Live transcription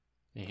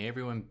Hey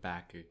everyone,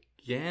 back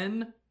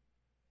again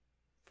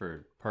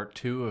for part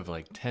 2 of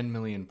like 10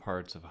 million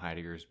parts of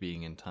Heidegger's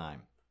Being in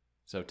Time.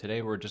 So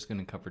today we're just going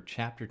to cover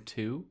chapter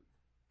 2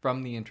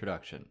 from the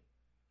introduction.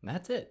 And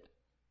that's it.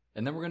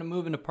 And then we're going to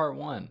move into part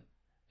 1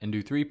 and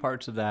do 3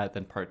 parts of that,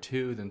 then part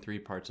 2, then 3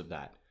 parts of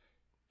that.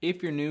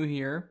 If you're new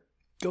here,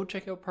 go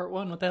check out part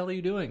 1. What the hell are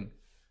you doing?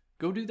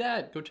 Go do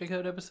that. Go check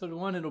out episode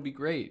 1. It'll be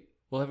great.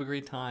 We'll have a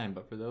great time.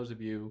 But for those of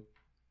you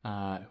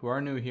who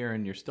are new here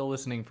and you're still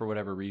listening for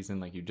whatever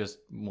reason, like you just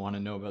want to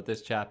know about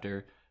this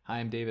chapter, hi,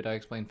 I'm David. I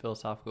explain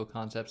philosophical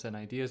concepts and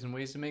ideas and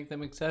ways to make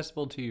them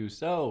accessible to you.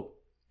 So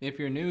if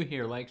you're new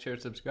here, like, share,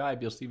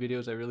 subscribe. You'll see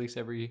videos I release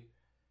every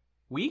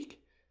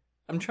week.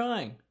 I'm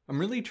trying. I'm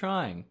really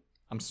trying.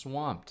 I'm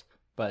swamped.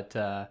 But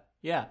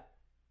yeah,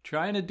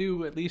 trying to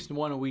do at least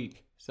one a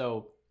week.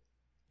 So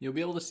you'll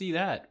be able to see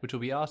that, which will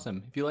be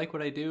awesome. If you like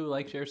what I do,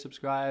 like, share,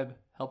 subscribe.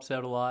 Helps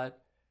out a lot.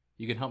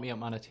 You can help me out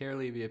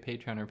monetarily via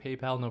Patreon or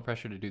PayPal. No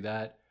pressure to do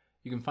that.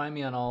 You can find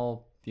me on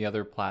all the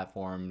other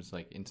platforms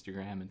like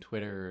Instagram and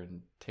Twitter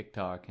and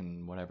TikTok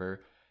and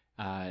whatever.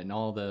 And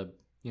all the,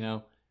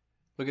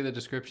 look at the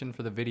description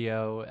for the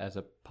video as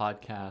a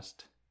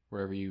podcast,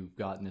 wherever you've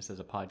gotten this as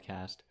a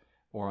podcast,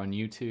 or on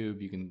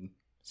YouTube. You can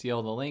see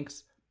all the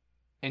links.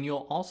 And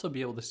you'll also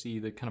be able to see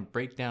the kind of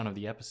breakdown of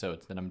the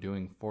episodes that I'm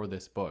doing for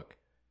this book.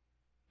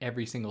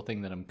 Every single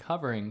thing that I'm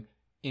covering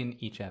in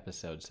each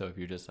episode. So if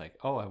you're just like,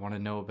 oh, I want to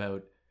know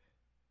about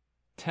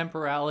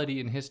temporality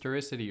and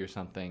historicity or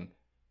something,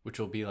 which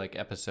will be like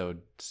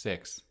episode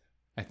 6,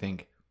 I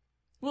think.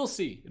 We'll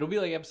see. It'll be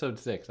like episode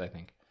 6, I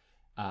think.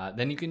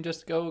 Then you can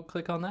just go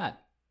click on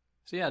that.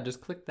 So yeah, just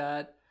click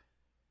that.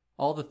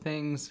 All the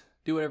things.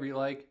 Do whatever you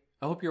like.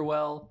 I hope you're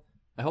well.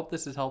 I hope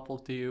this is helpful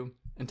to you.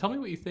 And tell me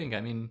what you think.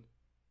 I mean,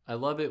 I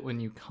love it when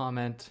you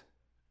comment.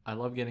 I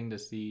love getting to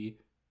see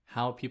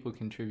how people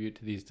contribute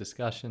to these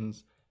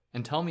discussions.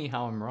 And tell me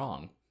how I'm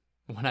wrong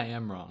when I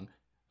am wrong.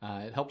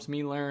 It helps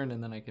me learn,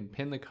 and then I can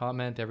pin the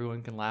comment.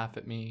 Everyone can laugh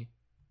at me.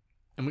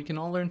 And we can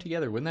all learn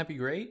together. Wouldn't that be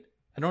great?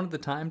 I don't have the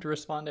time to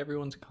respond to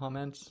everyone's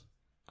comments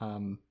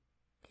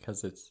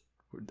because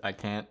I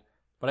can't.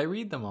 But I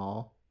read them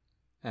all.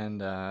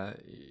 And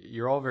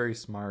you're all very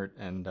smart.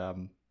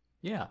 And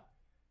yeah.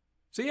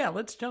 So yeah,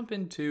 let's jump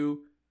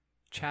into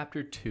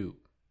chapter 2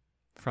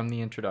 from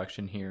the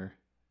introduction here,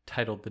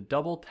 titled The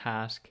Double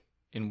Task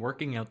in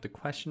Working Out the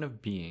Question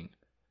of Being.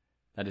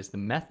 That is the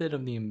method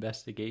of the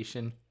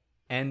investigation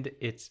and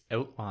its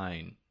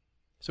outline.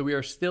 So we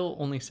are still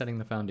only setting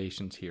the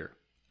foundations here.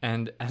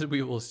 And as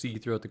we will see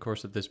throughout the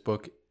course of this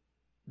book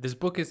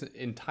is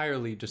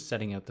entirely just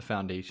setting out the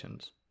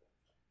foundations.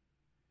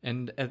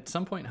 And at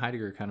some point,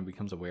 Heidegger kind of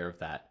becomes aware of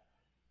that.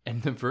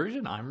 And the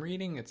version I'm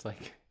reading, it's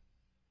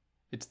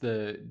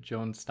the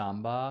Joan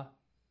Stamba,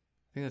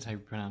 I think that's how you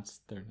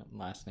pronounce their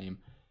last name,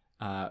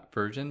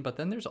 version. But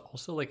then there's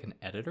also like an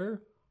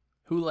editor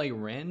who like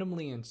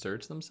randomly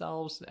inserts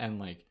themselves and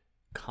like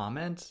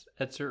comments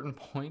at certain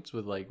points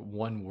with like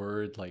one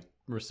word, like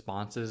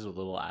responses with a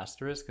little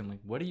asterisk, and like,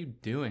 what are you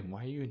doing?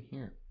 Why are you in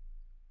here?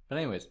 But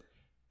anyways,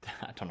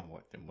 I don't know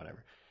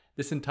whatever.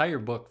 This entire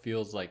book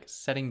feels like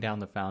setting down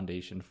the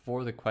foundation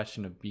for the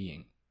question of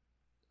being,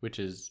 which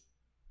is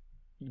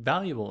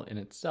valuable in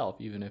itself,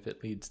 even if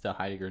it leads to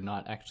Heidegger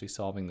not actually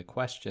solving the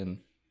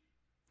question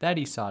that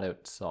he sought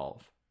out to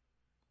solve.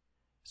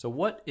 So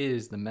what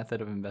is the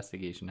method of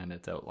investigation and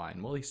its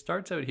outline? Well, he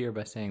starts out here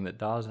by saying that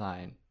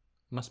Dasein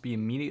must be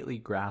immediately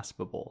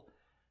graspable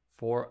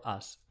for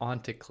us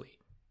ontically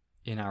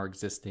in our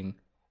existing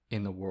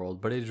in the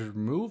world, but it is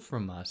removed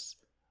from us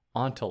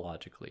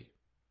ontologically.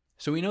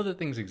 So we know that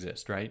things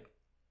exist, right?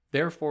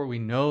 Therefore, we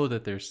know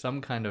that there's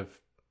some kind of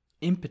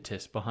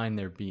impetus behind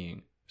their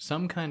being,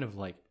 some kind of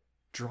like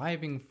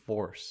driving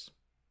force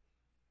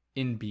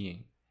in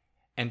being.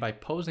 And by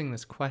posing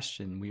this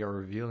question, we are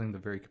revealing the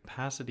very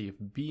capacity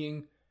of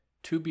being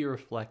to be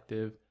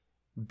reflective,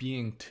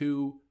 being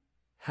to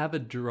have a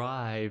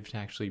drive to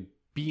actually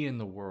be in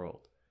the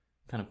world,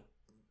 kind of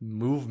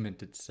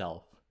movement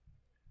itself.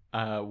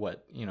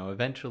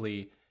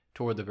 Eventually,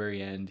 toward the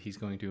very end, he's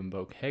going to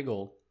invoke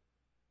Hegel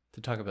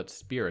to talk about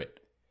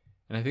spirit.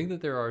 And I think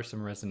that there are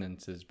some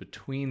resonances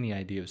between the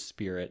idea of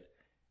spirit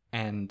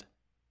and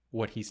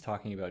what he's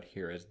talking about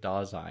here as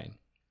Dasein.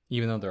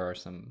 Even though there are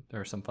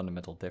some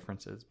fundamental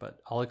differences, but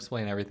I'll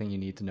explain everything you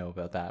need to know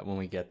about that when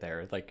we get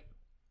there, like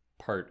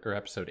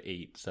episode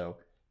 8, so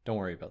don't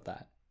worry about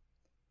that.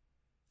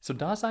 So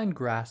Dasein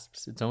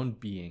grasps its own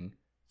being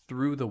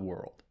through the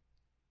world.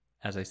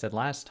 As I said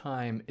last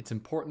time, it's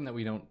important that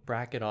we don't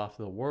bracket off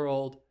the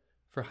world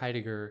for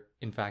Heidegger.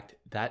 In fact,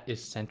 that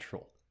is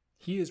central.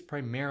 He is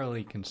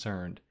primarily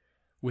concerned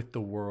with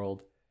the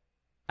world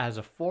as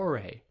a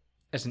foray,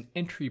 as an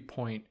entry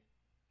point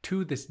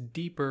to this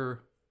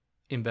deeper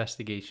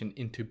investigation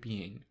into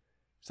being,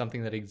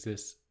 something that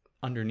exists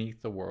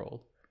underneath the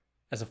world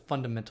as a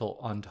fundamental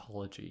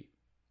ontology.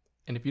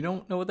 And if you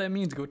don't know what that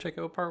means, go check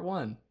out part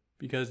 1,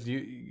 because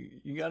you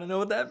got to know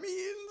what that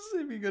means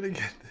if you're going to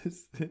get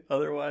this.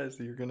 Otherwise,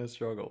 you're going to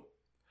struggle.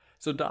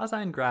 So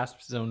Dasein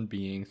grasps his own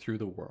being through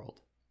the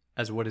world.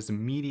 as what is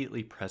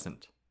immediately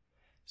present.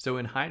 So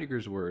in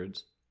Heidegger's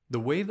words, the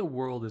way the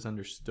world is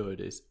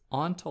understood is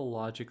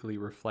ontologically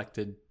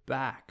reflected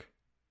back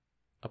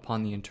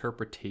upon the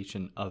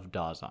interpretation of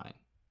Dasein.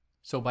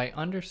 So by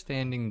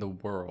understanding the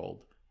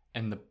world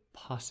and the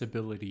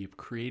possibility of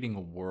creating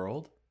a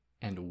world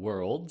and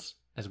worlds,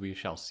 as we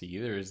shall see,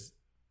 it's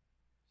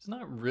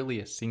not really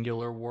a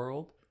singular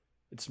world.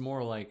 It's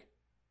more like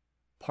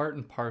part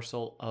and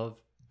parcel of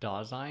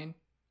Dasein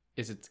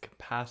is its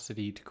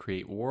capacity to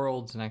create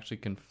worlds and actually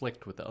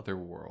conflict with other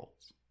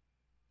worlds.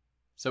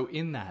 So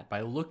in that,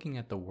 by looking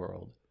at the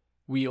world,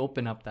 we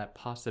open up that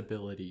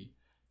possibility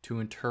to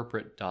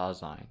interpret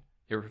Dasein.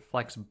 It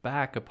reflects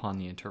back upon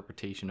the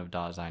interpretation of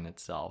Dasein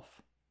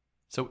itself.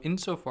 So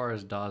insofar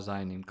as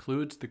Dasein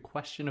includes the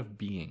question of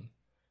being,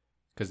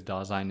 because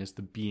Dasein is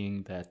the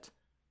being that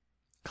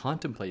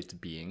contemplates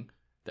being,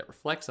 that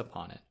reflects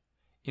upon it,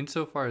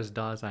 insofar as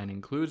Dasein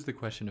includes the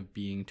question of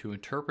being, to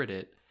interpret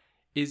it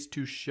is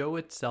to show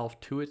itself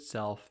to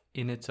itself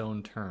in its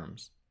own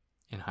terms,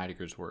 in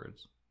Heidegger's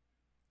words.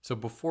 So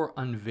before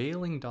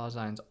unveiling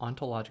Dasein's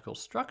ontological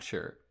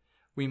structure,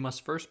 we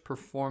must first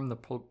perform the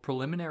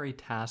preliminary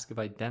task of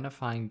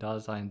identifying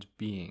Dasein's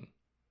being,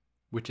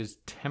 which is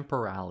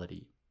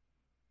temporality,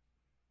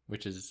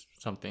 which is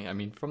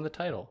something, from the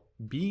title,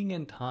 being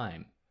and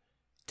time.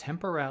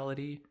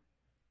 Temporality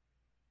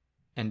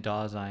and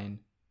Dasein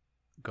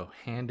go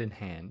hand in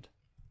hand.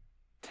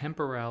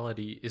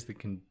 Temporality is the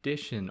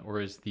condition, or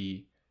is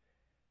the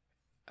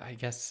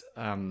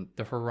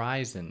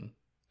horizon,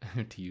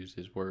 to use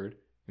his word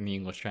in the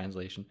English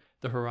translation,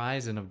 the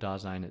horizon of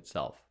Dasein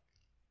itself.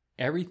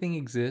 Everything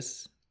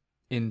exists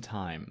in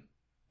time,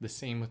 the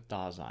same with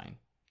Dasein.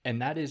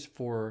 And that is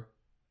for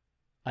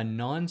a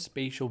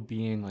non-spatial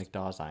being like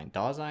Dasein.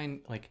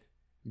 Dasein, like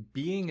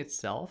being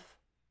itself,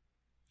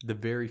 the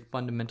very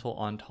fundamental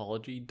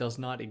ontology, does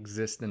not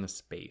exist in a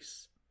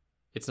space.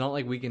 It's not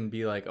like we can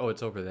be like, oh,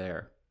 it's over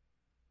there.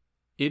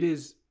 It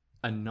is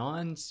a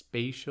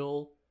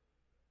non-spatial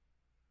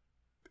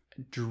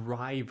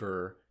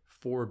driver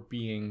for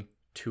being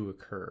to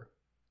occur.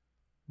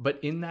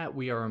 But in that,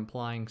 we are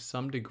implying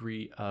some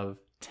degree of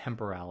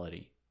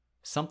temporality.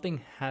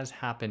 Something has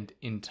happened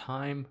in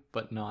time,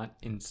 but not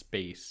in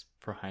space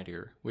for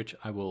Heidegger, which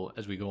I will,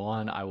 as we go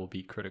on, I will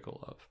be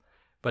critical of.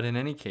 But in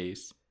any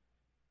case,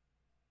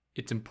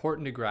 it's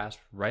important to grasp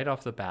right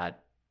off the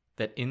bat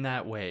that in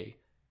that way,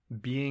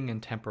 being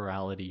and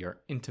temporality are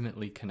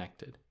intimately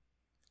connected.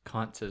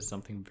 Kant says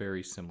something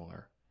very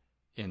similar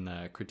in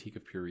the Critique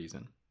of Pure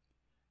Reason.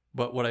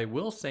 But what I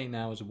will say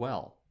now as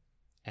well,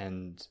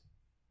 and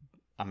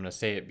I'm going to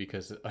say it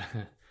because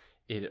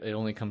it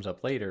only comes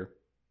up later,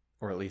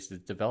 or at least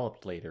it's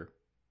developed later,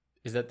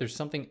 is that there's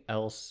something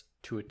else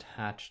to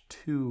attach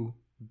to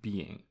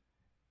being.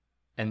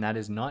 And that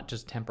is not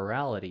just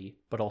temporality,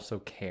 but also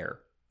care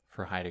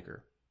for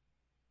Heidegger.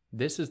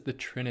 This is the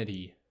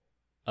trinity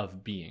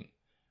of being,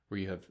 where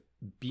you have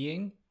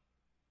being,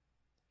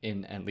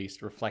 in at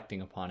least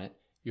reflecting upon it,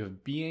 you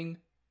have being,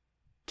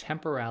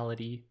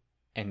 temporality,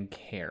 and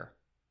care.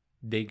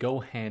 They go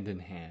hand in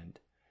hand.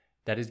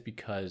 That is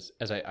because,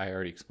 as I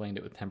already explained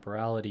it with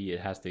temporality, it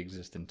has to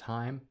exist in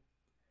time.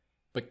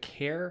 But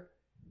care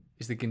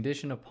is the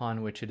condition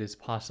upon which it is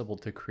possible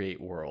to create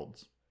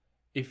worlds.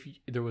 If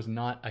there was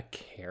not a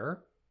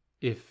care,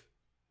 if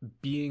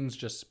beings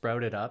just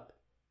sprouted up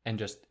and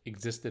just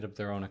existed of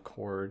their own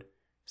accord,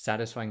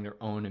 satisfying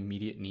their own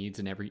immediate needs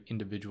in every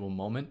individual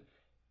moment,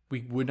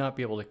 we would not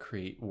be able to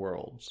create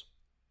worlds.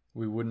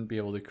 We wouldn't be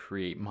able to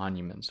create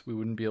monuments. We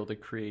wouldn't be able to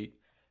create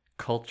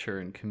culture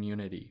and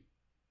community.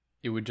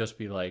 It would just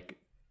be like,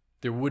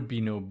 there would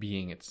be no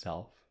being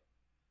itself.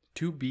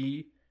 To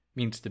be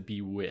means to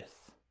be with.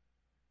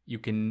 You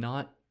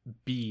cannot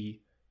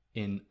be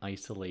in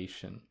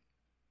isolation.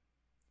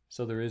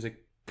 So there is a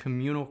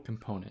communal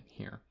component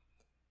here.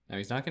 Now,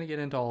 he's not going to get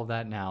into all of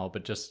that now,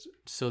 but just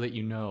so that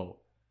you know,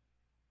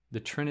 the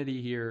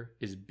trinity here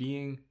is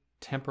being,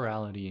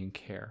 temporality, and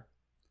care.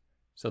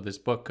 So this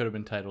book could have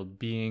been titled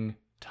Being,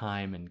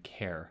 Time, and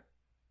Care,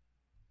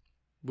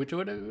 which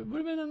would have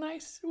been a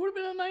nice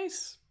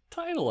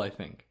title, I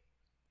think.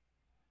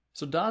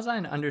 So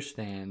Dasein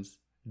understands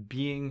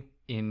being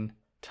in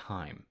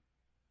time.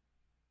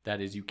 That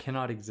is, you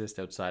cannot exist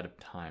outside of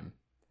time.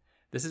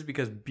 This is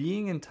because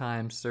being in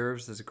time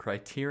serves as a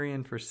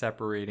criterion for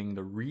separating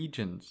the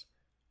regions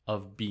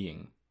of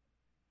being.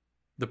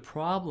 The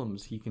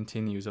problems, he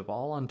continues, of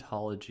all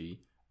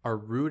ontology are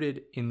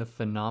rooted in the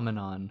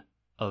phenomenon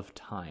of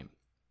time.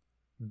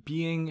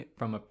 Being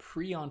from a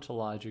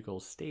pre-ontological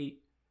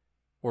state,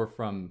 or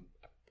from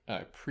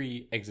a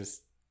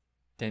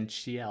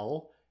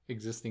pre-existential,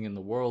 existing in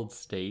the world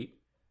state,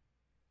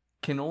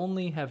 can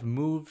only have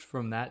moved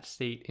from that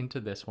state into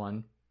this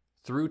one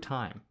through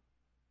time.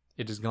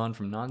 It has gone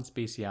from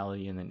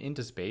non-spatiality and then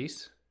into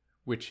space,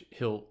 which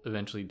he'll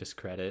eventually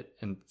discredit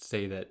and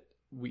say that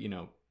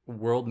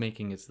world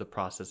making is the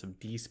process of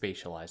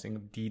despatializing,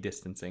 of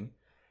de-distancing.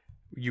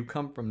 You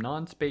come from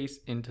non-space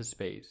into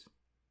space.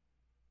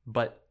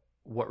 But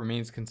what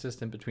remains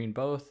consistent between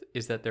both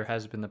is that there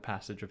has been the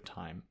passage of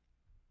time.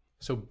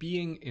 So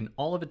being in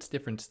all of its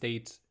different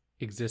states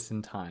exists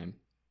in time.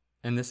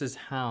 And this is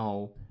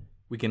how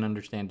we can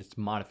understand its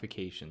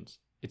modifications,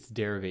 its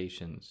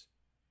derivations,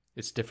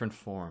 its different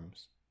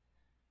forms.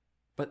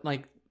 But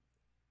like,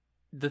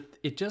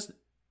 it just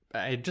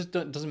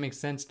doesn't make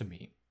sense to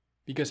me.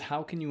 Because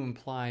how can you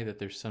imply that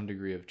there's some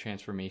degree of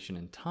transformation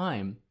in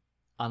time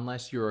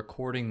unless you're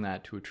according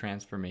that to a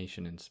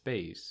transformation in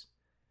space?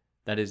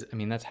 That is, I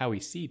mean, that's how we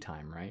see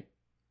time, right?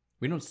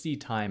 We don't see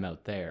time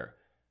out there.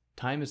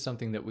 Time is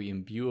something that we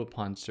imbue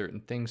upon certain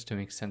things to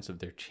make sense of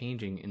their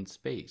changing in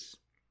space.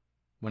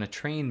 When a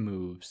train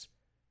moves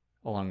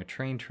along a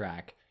train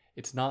track,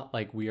 it's not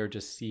like we are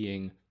just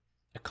seeing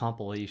a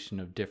compilation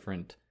of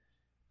different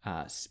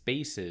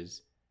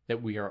spaces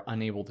that we are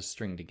unable to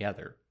string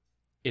together.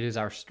 It is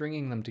our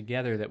stringing them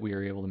together that we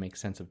are able to make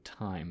sense of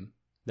time.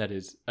 That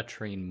is, a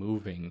train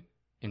moving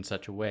in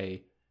such a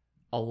way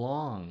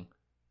along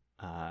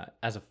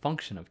as a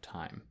function of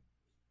time.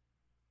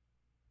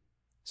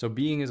 So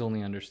being is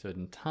only understood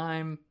in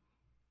time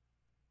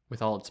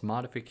with all its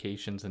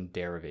modifications and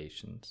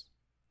derivations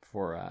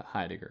for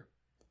Heidegger.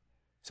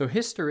 So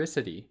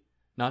historicity,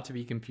 not to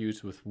be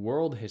confused with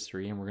world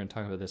history, and we're going to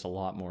talk about this a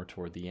lot more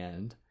toward the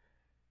end,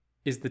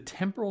 is the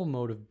temporal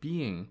mode of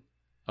being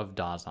of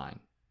Dasein.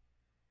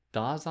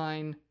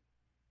 Dasein,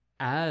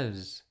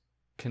 as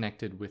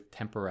connected with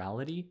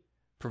temporality,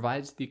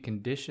 provides the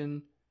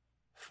condition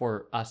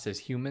for us as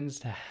humans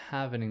to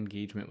have an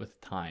engagement with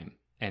time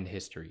and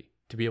history,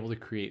 to be able to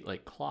create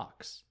like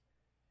clocks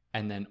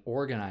and then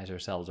organize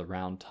ourselves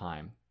around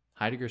time.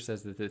 Heidegger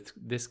says that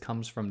this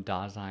comes from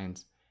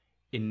Dasein's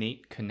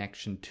innate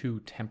connection to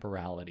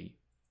temporality,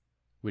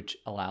 which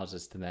allows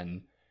us to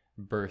then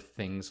birth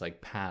things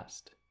like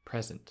past,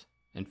 present,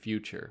 and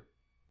future.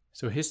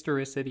 So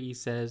historicity, he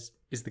says,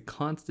 is the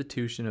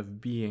constitution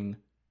of being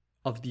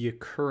of the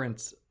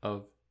occurrence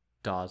of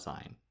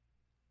Dasein.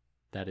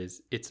 That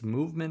is, its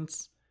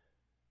movements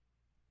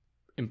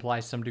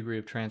imply some degree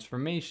of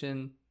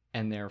transformation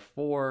and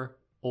therefore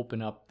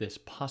open up this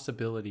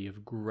possibility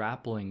of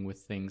grappling with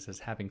things as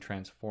having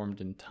transformed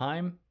in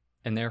time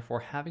and therefore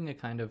having a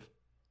kind of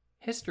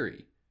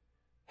history,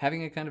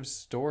 having a kind of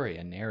story,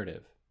 a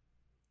narrative.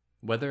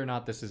 Whether or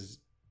not this is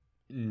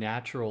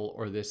natural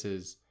or this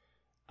is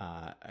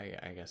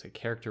I guess a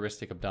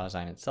characteristic of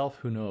Dasein itself,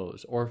 who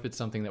knows? Or if it's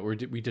something that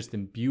we just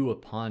imbue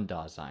upon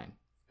Dasein,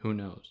 who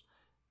knows?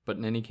 But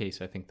in any case,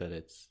 I think that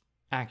it's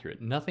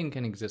accurate. Nothing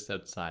can exist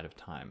outside of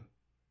time.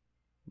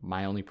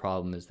 My only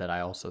problem is that I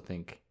also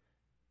think,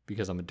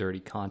 because I'm a dirty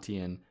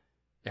Kantian,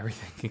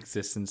 everything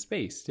exists in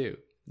space too.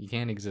 You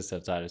can't exist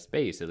outside of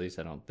space, at least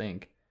I don't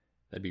think.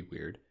 That'd be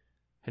weird.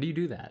 How do you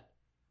do that?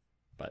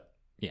 But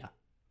yeah.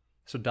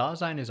 So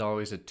Dasein is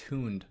always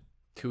attuned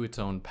to its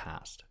own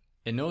past.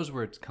 It knows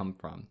where it's come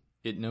from.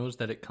 It knows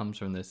that it comes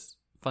from this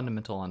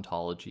fundamental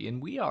ontology,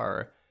 and we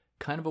are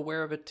kind of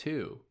aware of it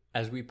too,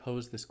 as we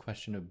pose this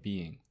question of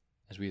being.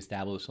 As we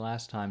established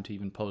last time, to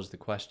even pose the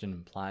question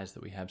implies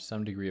that we have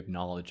some degree of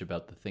knowledge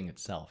about the thing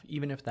itself,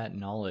 even if that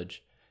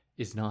knowledge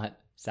is not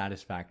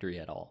satisfactory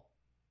at all.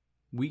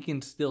 We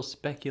can still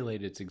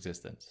speculate its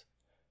existence.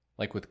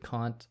 Like with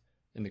Kant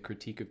in the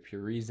Critique of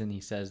Pure Reason,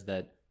 he says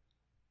that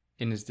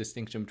in his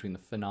distinction between the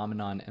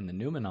phenomenon and the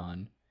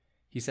noumenon,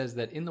 he says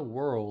that in the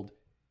world,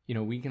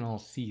 we can all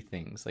see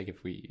things. Like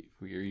if we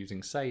are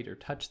using sight or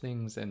touch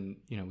things, and,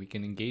 we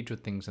can engage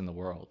with things in the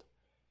world.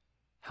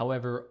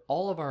 However,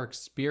 all of our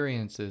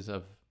experiences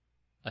of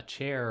a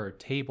chair or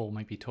table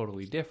might be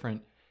totally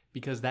different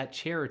because that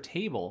chair or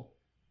table,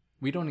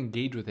 we don't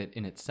engage with it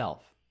in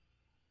itself.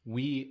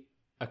 We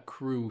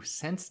accrue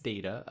sense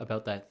data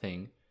about that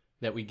thing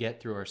that we get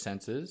through our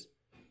senses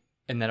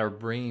and that our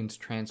brains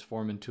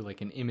transform into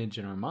like an image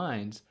in our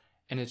minds.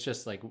 And it's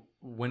just like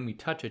when we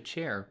touch a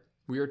chair,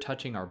 we are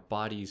touching our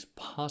body's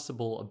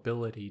possible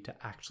ability to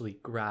actually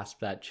grasp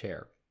that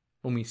chair.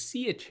 When we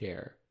see a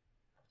chair,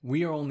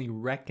 we are only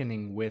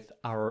reckoning with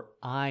our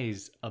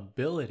eyes'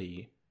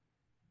 ability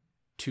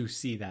to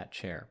see that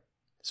chair.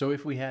 So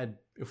if we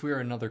were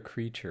another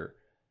creature,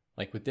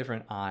 like with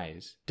different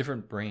eyes,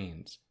 different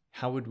brains,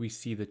 how would we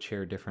see the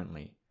chair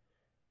differently?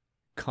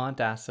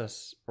 Kant asks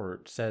us,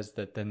 or says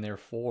that then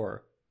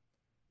therefore,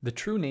 the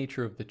true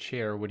nature of the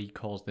chair, what he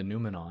calls the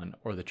noumenon,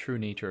 or the true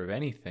nature of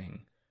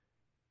anything,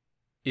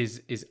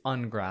 is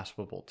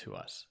ungraspable to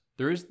us.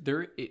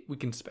 We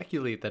can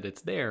speculate that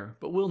it's there,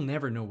 but we'll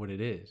never know what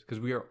it is, because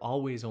we are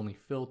always only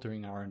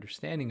filtering our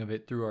understanding of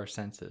it through our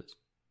senses.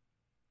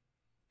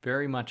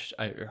 Very much,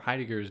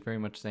 Heidegger is very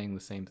much saying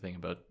the same thing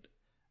about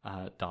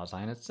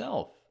Dasein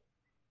itself.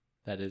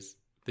 That is,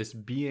 this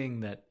being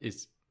that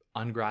is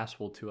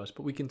ungraspable to us,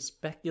 but we can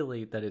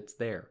speculate that it's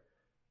there.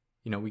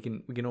 We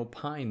can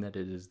opine that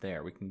it is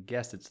there. We can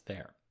guess it's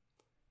there.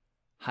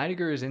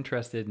 Heidegger is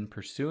interested in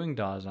pursuing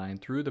Dasein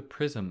through the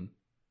prism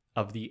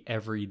of the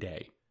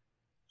everyday.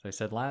 As I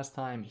said last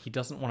time, he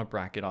doesn't want to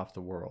bracket off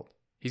the world.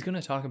 He's going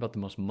to talk about the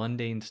most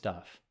mundane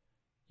stuff,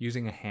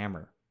 using a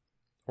hammer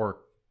or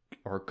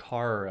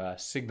car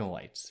signal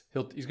lights.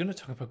 He's going to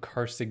talk about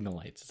car signal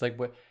lights. It's like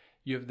what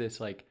you have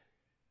this like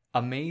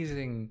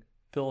amazing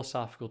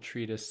philosophical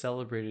treatise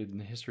celebrated in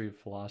the history of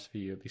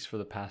philosophy, at least for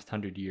the past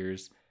 100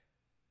 years.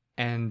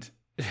 And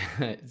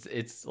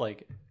it's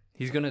like,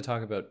 he's going to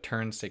talk about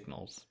turn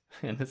signals.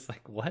 And it's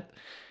like, what?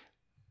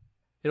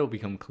 It'll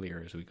become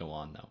clear as we go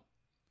on, though.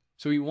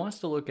 So he wants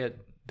to look at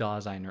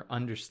Dasein, or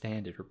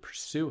understand it, or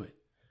pursue it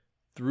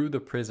through the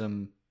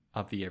prism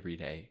of the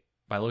everyday,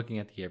 by looking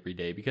at the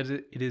everyday, because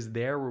it is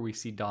there where we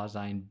see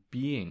Dasein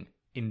being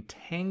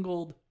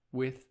entangled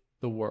with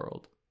the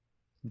world.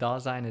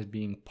 Dasein is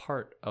being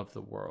part of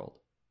the world.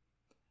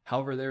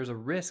 However, there's a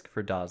risk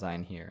for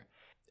Dasein here,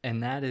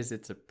 and that is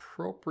its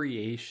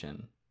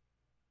appropriation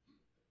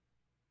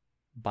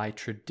by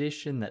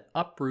tradition that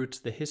uproots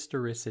the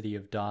historicity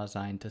of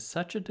Dasein to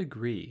such a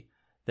degree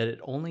that it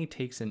only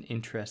takes an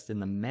interest in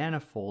the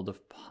manifold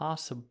of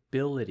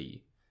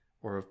possibility,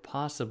 or of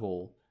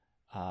possible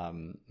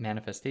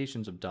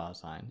manifestations of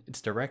Dasein,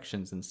 its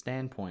directions and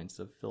standpoints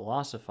of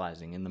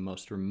philosophizing in the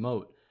most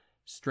remote,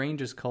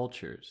 strangest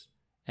cultures,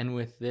 and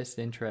with this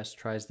interest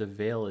tries to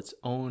veil its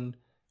own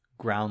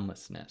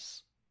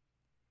groundlessness.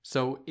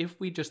 So if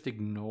we just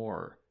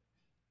ignore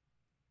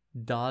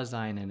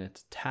Dasein and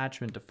its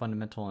attachment to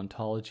fundamental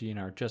ontology and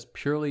are just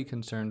purely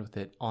concerned with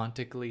it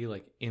ontically,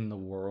 like in the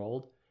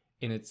world,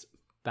 in its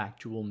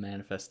factual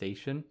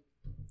manifestation,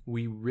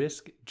 we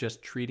risk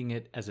just treating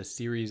it as a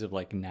series of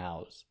like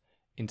nows,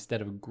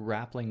 instead of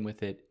grappling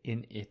with it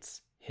in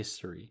its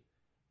history,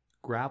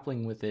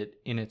 grappling with it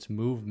in its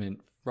movement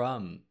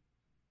from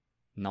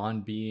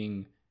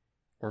non-being,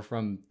 or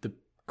from the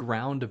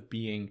ground of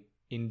being,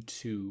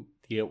 into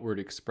the outward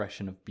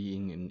expression of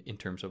being in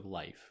terms of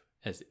life,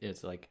 as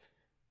like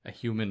a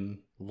human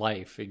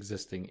life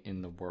existing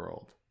in the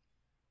world.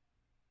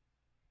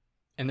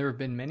 And there have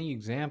been many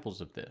examples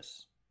of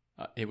this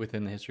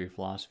within the history of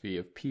philosophy,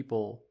 of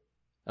people,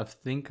 of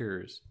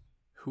thinkers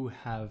who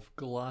have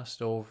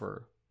glossed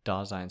over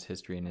Dasein's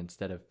history and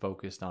instead have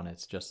focused on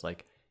its just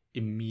like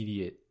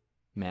immediate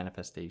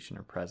manifestation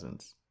or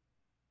presence.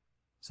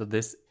 So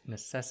this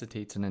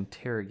necessitates an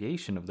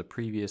interrogation of the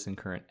previous and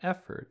current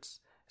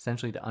efforts,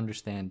 essentially to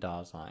understand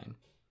Dasein,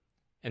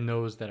 and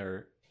those that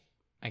are,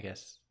 I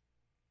guess,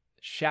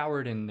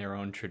 showered in their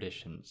own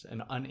traditions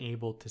and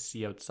unable to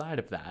see outside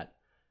of that.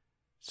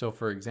 So,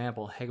 for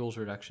example, Hegel's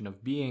reduction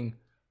of being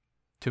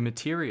to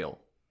materiality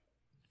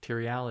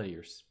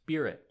or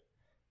spirit.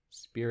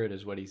 Spirit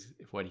is what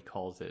he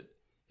calls it.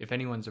 If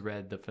anyone's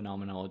read The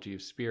Phenomenology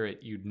of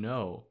Spirit, you'd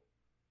know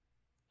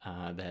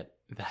that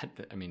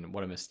I mean,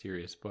 what a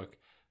mysterious book.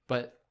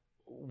 But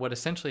what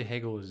essentially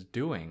Hegel is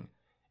doing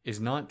is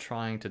not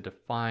trying to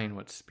define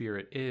what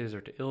spirit is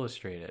or to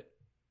illustrate it.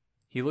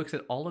 He looks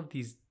at all of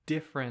these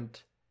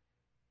different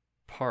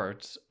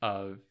parts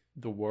of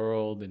the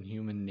world and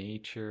human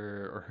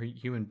nature, or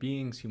human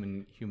beings,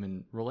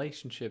 human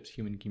relationships,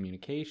 human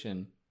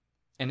communication,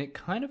 and it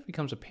kind of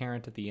becomes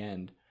apparent at the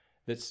end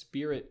that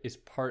spirit is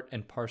part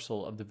and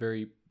parcel of the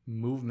very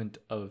movement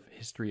of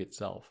history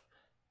itself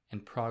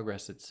and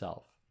progress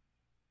itself,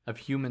 of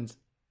humans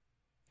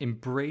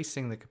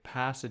embracing the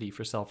capacity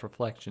for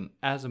self-reflection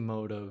as a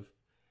motive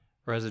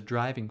or as a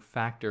driving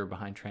factor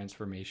behind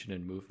transformation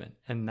and movement.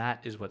 And that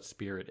is what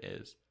spirit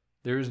is.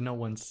 There is no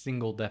one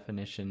single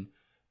definition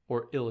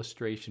or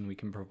illustration we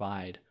can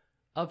provide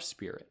of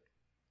spirit.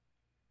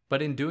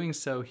 But in doing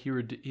so,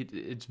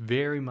 it's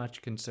very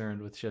much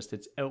concerned with just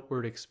its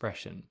outward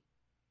expression,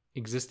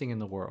 existing in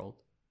the world.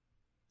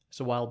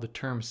 So while the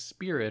term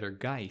spirit or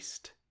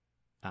Geist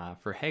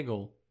for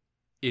Hegel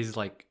is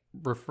like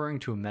referring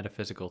to a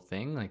metaphysical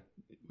thing, like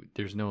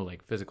there's no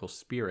like physical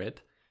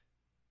spirit,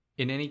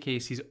 in any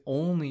case, he's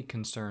only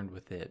concerned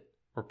with it,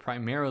 or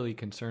primarily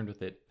concerned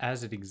with it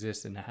as it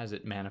exists and as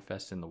it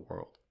manifests in the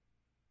world.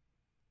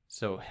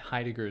 So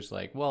Heidegger's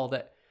like, well,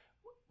 that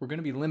we're going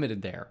to be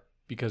limited there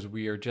because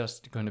we are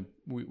just going to,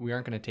 we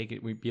aren't going to take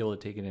it, we'd be able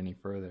to take it any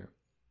further.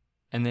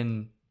 And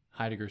then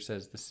Heidegger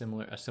says a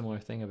similar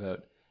thing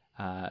about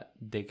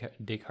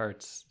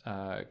Descartes'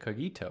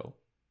 cogito.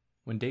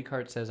 When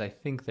Descartes says, I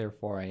think,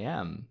 therefore I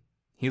am,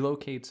 he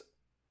locates,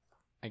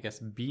 I guess,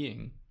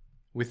 being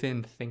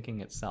within thinking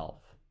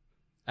itself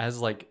as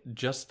like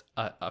just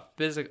a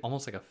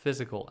almost like a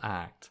physical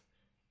act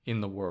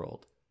in the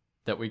world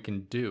that we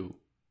can do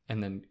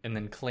and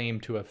then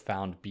claim to have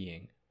found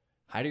being.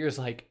 Heidegger's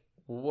like,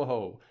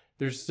 whoa,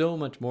 there's so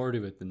much more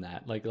to it than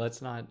that. Like, let's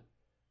not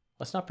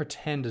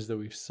pretend as though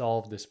we've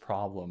solved this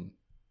problem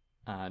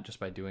just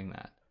by doing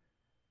that.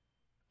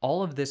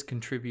 All of this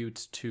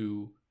contributes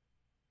to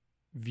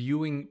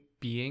viewing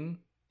being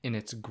in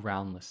its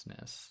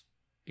groundlessness.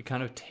 It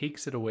kind of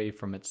takes it away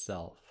from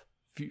itself,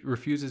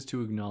 refuses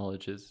to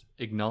acknowledge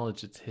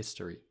its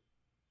history,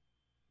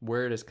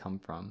 where it has come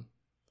from.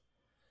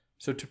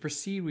 So to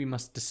proceed, we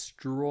must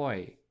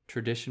destroy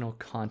traditional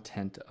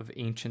content of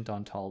ancient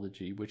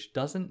ontology, which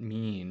doesn't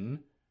mean,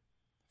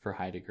 for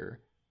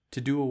Heidegger, to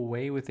do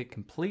away with it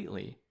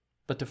completely,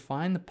 but to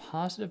find the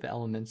positive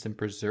elements and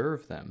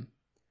preserve them.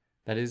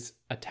 That is,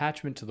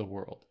 attachment to the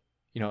world.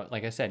 You know,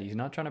 like I said, he's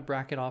not trying to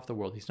bracket off the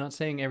world. He's not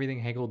saying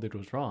everything Hegel did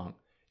was wrong.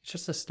 It's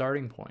just a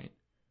starting point.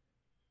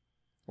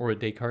 Or what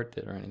Descartes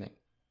did or anything.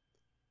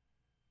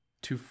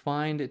 to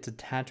find its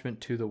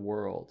attachment to the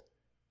world,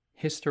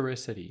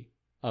 historicity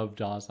of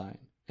Dasein,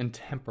 and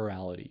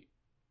temporality.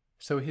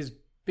 So his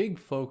big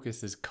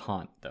focus is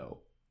Kant, though.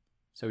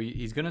 So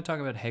he's going to talk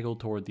about Hegel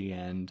toward the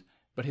end,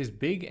 but his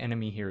big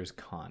enemy here is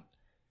Kant.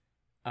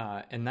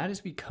 And that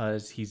is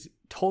because he's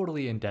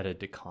totally indebted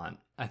to Kant.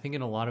 I think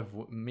in a lot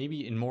of,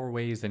 maybe in more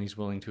ways than he's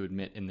willing to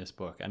admit in this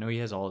book. I know he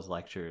has all his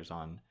lectures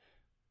on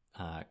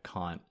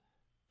Kant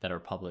that are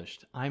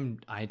published.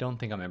 I don't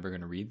think I'm ever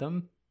going to read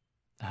them.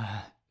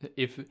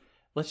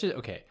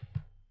 Okay,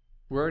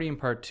 we're already in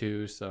part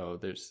 2, so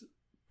there's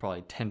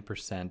probably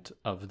 10%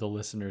 of the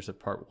listeners of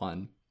part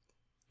 1.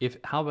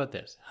 How about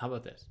this?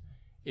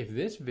 If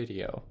this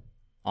video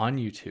on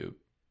YouTube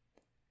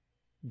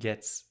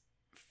gets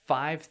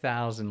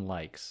 5,000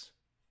 likes,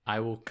 I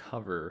will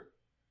cover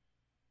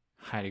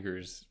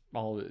Heidegger's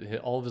all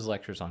of his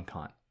lectures on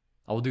Kant.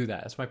 I will do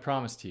that. That's my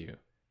promise to you.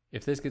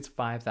 If this gets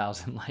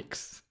 5,000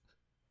 likes,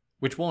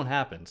 which won't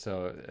happen,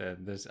 so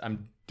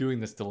I'm doing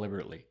this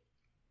deliberately.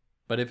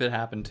 But if it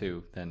happened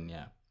to, then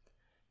yeah.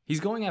 He's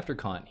going after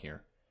Kant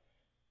here.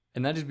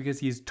 And that is because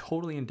he is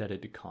totally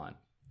indebted to Kant,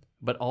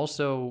 but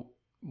also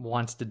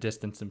wants to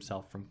distance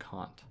himself from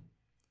Kant.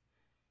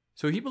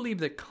 So he believed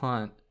that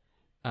Kant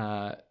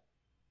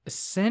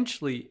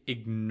essentially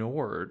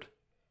ignored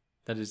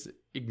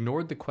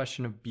the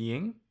question of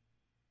being,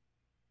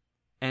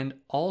 and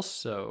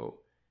also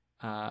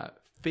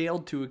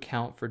failed to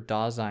account for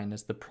Dasein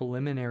as the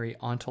preliminary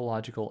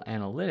ontological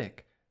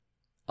analytic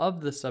of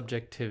the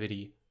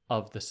subjectivity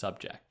of the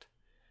subject.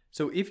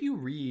 So if you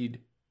read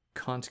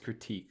Kant's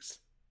critiques,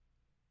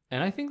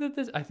 and I think that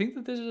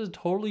this is a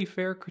totally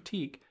fair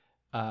critique,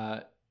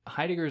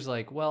 Heidegger's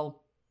like,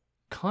 well,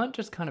 Kant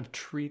just kind of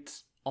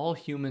treats all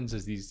humans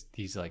as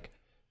these like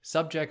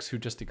subjects who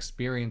just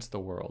experience the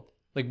world.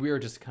 Like we are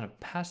just kind of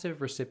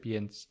passive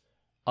recipients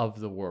of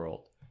the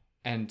world.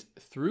 And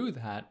through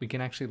that, we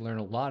can actually learn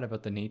a lot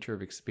about the nature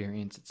of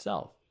experience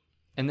itself.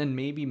 And then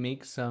maybe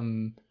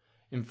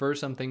infer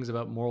some things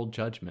about moral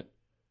judgment,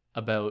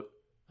 about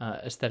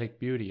aesthetic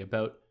beauty,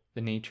 about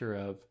the nature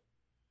of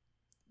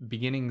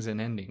beginnings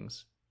and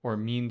endings, or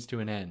means to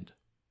an end.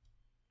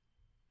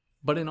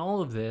 But in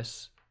all of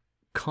this,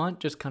 Kant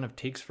just kind of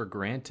takes for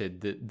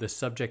granted the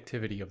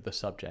subjectivity of the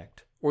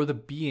subject, or the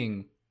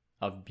being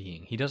of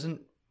being. He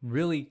doesn't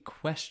really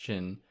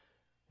question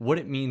what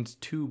it means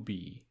to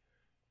be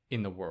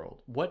in the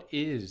world. What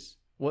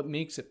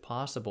makes it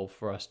possible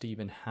for us to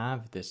even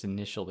have this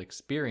initial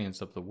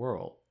experience of the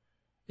world?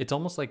 It's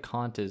almost like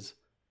Kant is,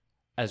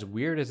 as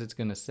weird as it's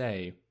going to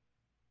say,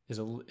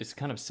 is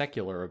kind of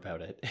secular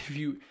about it.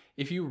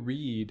 If you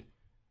read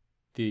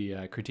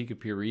the Critique of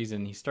Pure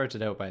Reason, he starts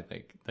it out by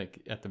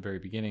like at the very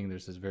beginning,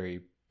 there's this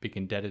very big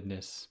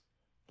indebtedness,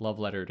 love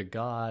letter to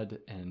God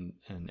and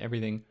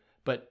everything.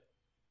 But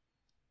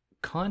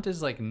Kant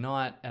is like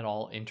not at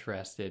all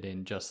interested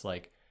in just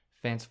like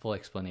fanciful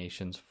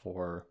explanations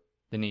for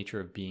the nature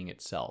of being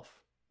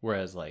itself.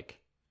 Whereas like,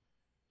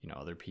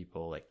 other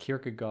people like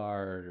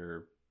Kierkegaard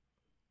or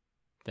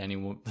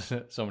anyone,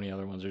 so many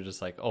other ones are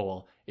just like, oh,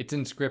 well, it's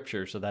in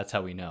scripture, so that's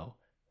how we know,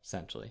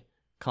 essentially.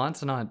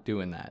 Kant's not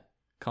doing that.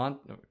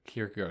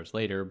 Kierkegaard's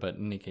later, but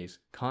in any case,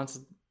 Kant's,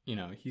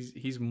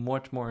 he's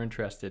much more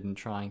interested in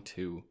trying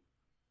to,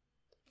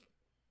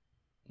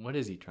 what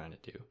is he trying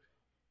to do?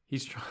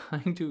 He's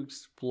trying to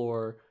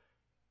explore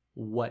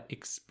what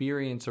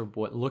experience, or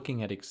what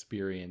looking at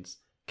experience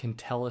can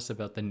tell us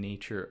about the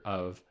nature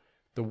of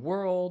the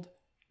world,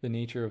 the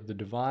nature of the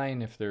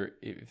divine, if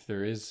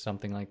there is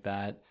something like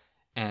that,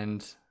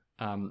 and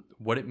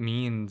what it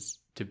means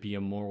to be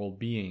a moral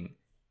being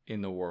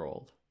in the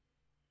world.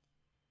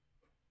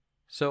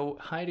 So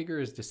Heidegger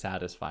is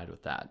dissatisfied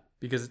with that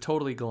because it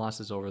totally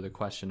glosses over the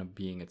question of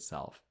being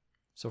itself.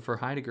 So for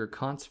Heidegger,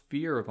 Kant's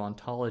fear of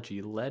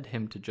ontology led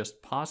him to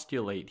just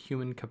postulate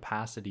human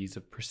capacities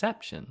of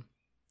perception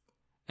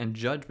and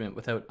judgment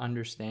without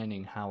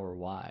understanding how or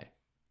why,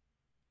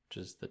 which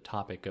is the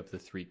topic of the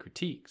 3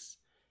 critiques,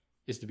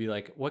 is to be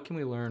like, what can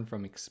we learn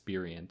from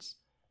experience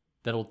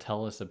that'll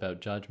tell us about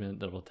judgment,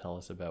 that'll tell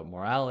us about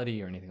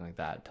morality or anything like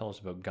that, tell us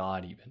about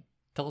God even,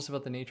 tell us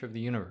about the nature of the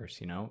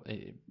universe,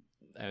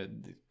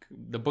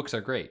 the books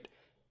are great.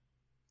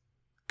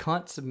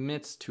 Kant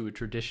submits to a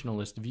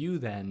traditionalist view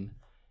then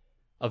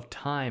of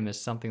time as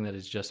something that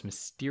is just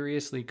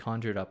mysteriously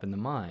conjured up in the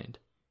mind.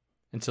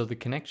 And so the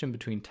connection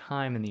between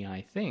time and the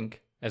I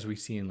think, as we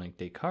see in like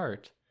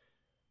Descartes,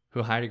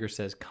 who Heidegger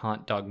says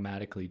Kant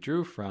dogmatically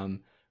drew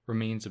from,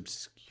 remains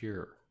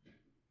obscure.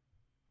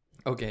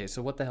 Okay,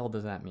 so what the hell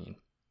does that mean?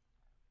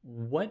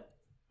 What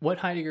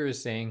Heidegger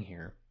is saying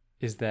here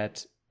is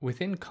that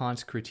within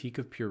Kant's Critique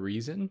of Pure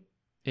Reason,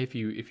 if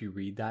you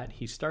read that,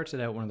 he starts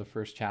it out, one of the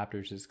first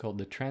chapters is called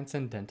the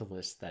Transcendental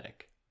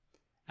Aesthetic,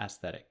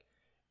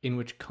 in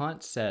which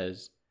Kant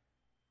says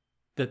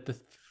that the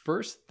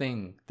first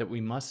thing that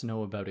we must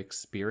know about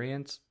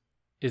experience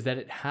is that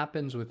it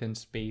happens within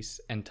space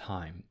and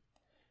time.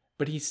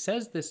 But he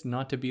says this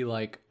not to be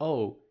like,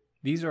 oh,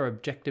 these are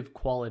objective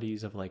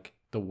qualities of like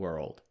the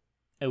world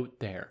out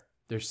there.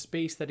 There's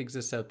space that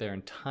exists out there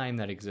and time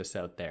that exists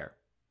out there.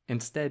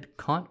 Instead,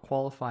 Kant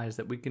qualifies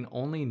that we can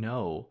only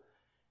know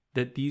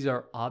that these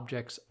are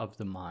objects of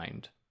the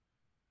mind.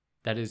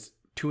 That is,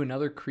 to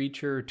another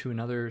creature, to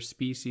another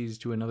species,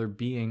 to another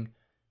being,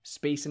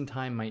 space and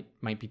time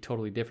might be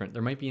totally different.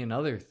 There might be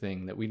another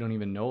thing that we don't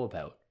even know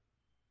about.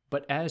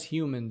 But as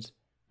humans,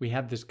 we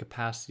have this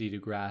capacity to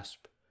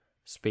grasp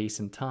space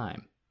and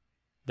time.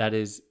 That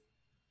is,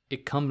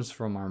 it comes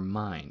from our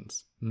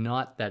minds,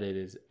 not that it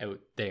is out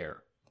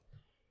there.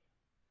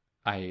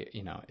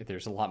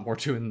 There's a lot more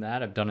to it than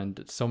that. I've done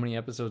so many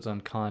episodes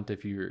on Kant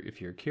if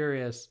you're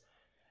curious.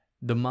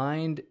 The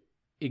mind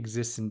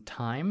exists in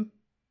time,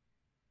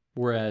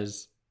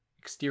 whereas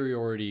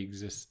exteriority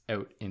exists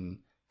out in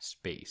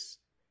space.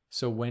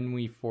 So when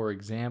we, for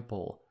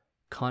example,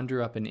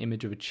 conjure up an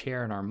image of a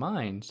chair in our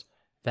minds,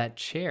 that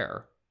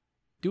chair,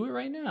 do it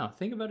right now.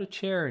 Think about a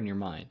chair in your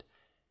mind.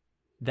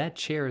 That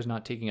chair is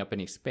not taking up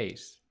any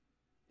space.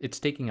 It's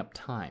taking up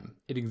time.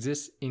 It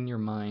exists in your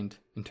mind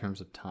in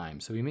terms of time.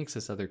 So he makes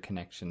this other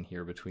connection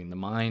here between the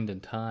mind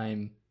and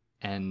time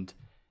and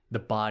the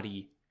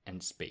body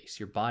and space.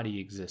 Your body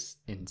exists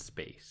in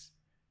space.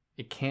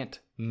 It can't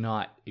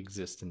not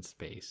exist in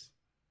space.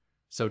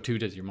 So too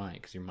does your mind,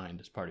 because your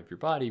mind is part of your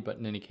body. But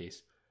in any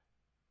case,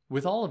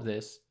 with all of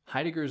this,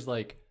 Heidegger's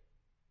like,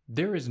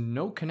 there is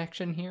no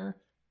connection here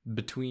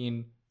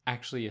between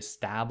actually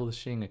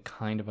establishing a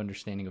kind of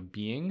understanding of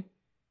being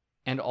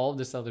and all of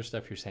this other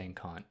stuff you're saying,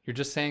 Kant. You're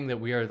just saying that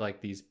we are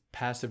like these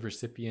passive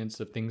recipients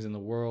of things in the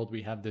world.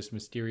 We have this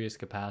mysterious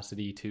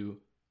capacity to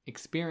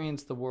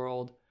experience the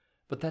world,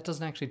 but that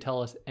doesn't actually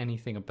tell us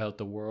anything about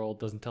the world,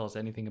 doesn't tell us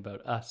anything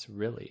about us,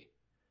 really.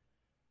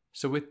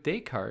 So with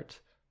Descartes,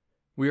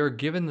 we are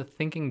given the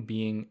thinking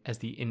being as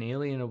the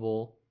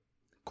inalienable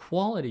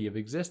quality of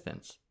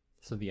existence.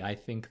 So the I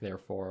think,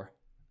 therefore,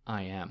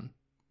 I am.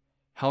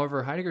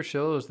 However, Heidegger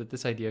shows that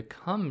this idea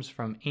comes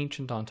from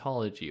ancient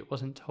ontology. It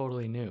wasn't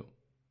totally new.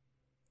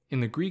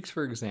 In the Greeks,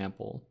 for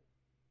example,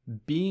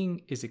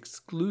 being is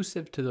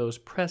exclusive to those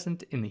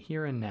present in the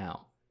here and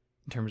now,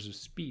 in terms of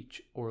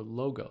speech or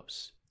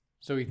logos.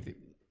 So he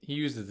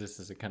uses this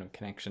as a kind of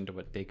connection to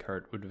what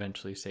Descartes would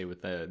eventually say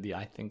with the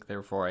I think,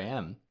 therefore I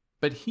am.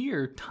 But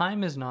here,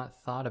 time is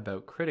not thought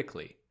about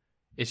critically.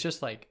 It's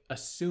just like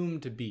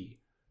assumed to be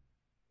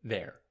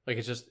there. Like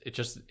it's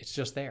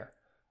just there.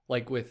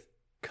 Like with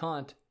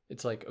Kant,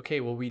 it's like, okay,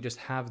 well, we just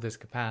have this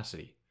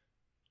capacity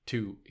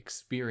to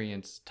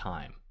experience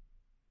time.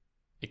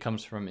 It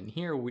comes from in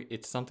here.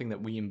 It's something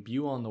that we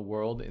imbue on the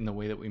world in the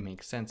way that we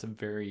make sense of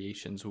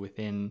variations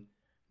within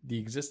the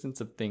existence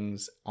of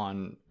things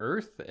on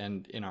Earth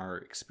and in our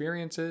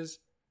experiences.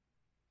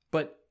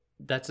 But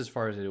that's as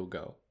far as it'll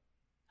go.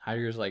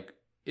 Heidegger's like,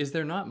 is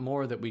there not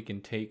more that we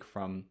can take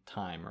from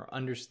time or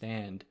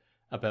understand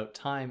about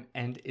time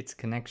and its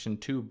connection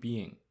to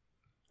being?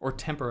 Or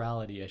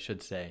temporality, I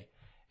should say,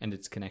 and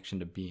its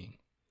connection to being.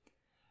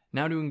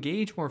 Now, to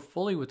engage more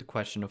fully with the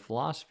question of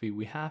philosophy,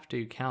 we have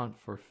to account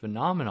for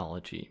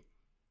phenomenology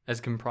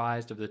as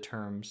comprised of the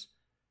terms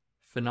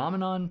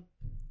phenomenon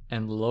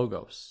and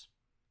logos.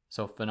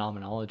 So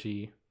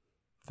phenomenology,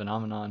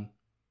 phenomenon,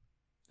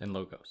 and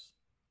logos.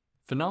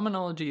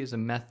 Phenomenology is a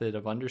method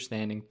of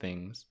understanding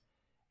things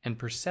and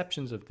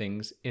perceptions of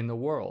things in the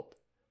world.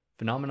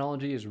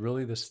 Phenomenology is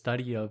really the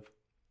study of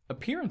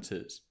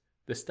appearances,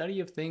 the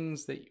study of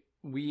things that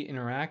we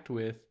interact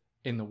with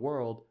in the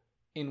world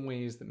in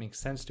ways that make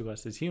sense to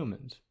us as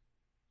humans.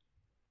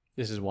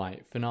 This is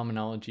why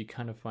phenomenology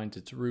kind of finds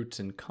its roots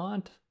in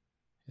Kant,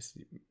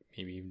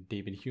 maybe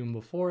David Hume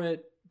before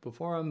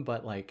him,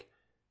 but like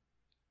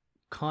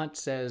Kant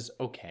says,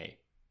 okay,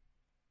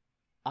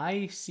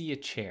 I see a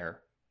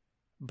chair,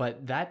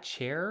 but that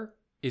chair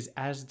is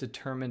as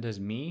determined as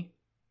me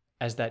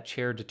as that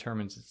chair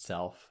determines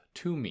itself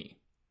to me.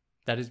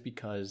 That is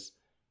because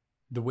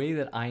the way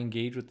that I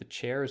engage with the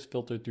chair is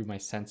filtered through my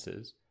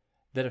senses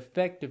that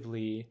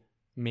effectively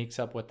makes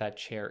up what that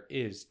chair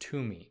is to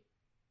me.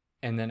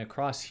 And then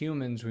across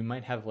humans, we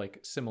might have like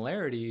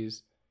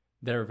similarities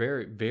that are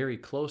very, very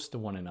close to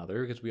one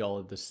another because we all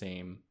have the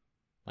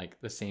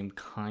same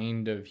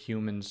kind of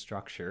human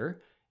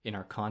structure in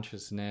our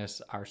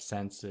consciousness, our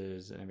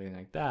senses, and everything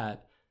like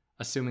that,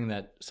 assuming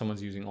that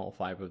someone's using all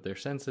five of their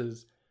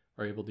senses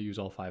or able to use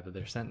all five of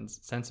their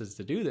senses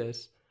to do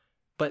this.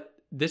 But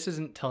this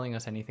isn't telling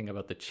us anything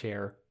about the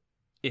chair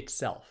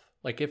itself.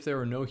 Like if there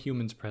were no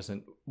humans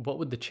present, what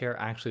would the chair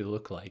actually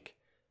look like?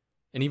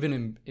 And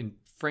even in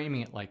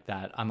framing it like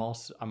that, I'm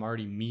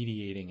already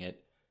mediating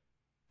it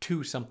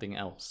to something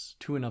else,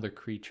 to another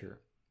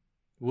creature.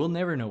 We'll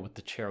never know what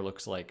the chair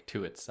looks like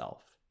to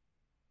itself.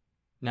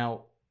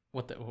 Now,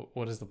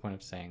 what is the point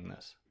of saying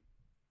this?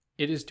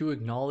 It is to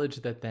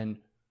acknowledge that then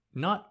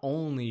not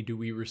only do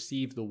we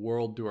receive the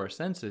world through our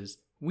senses,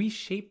 we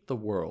shape the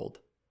world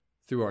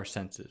through our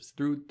senses,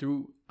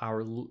 through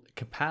our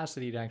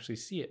capacity to actually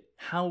see it,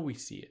 how we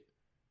see it,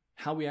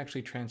 how we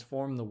actually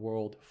transform the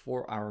world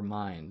for our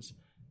minds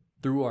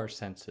through our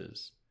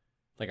senses.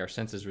 Like our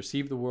senses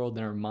receive the world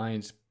and our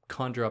minds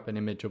conjure up an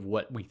image of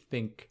what we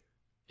think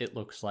it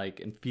looks like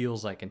and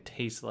feels like and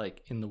tastes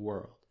like in the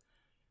world.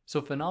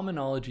 So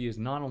phenomenology is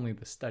not only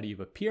the study of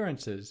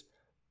appearances,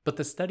 but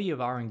the study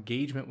of our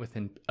engagement with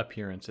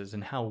appearances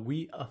and how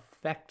we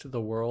affect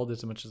the world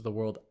as much as the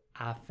world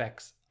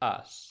affects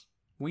us.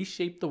 We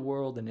shape the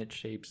world and it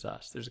shapes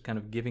us. There's a kind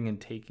of giving and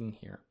taking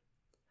here.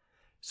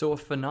 So a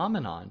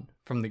phenomenon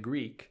from the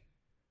Greek,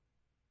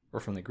 or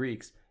from the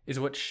Greeks, is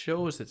what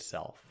shows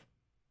itself,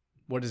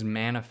 what is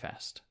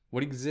manifest,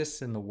 what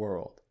exists in the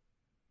world.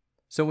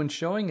 So in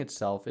showing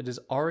itself, it is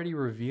already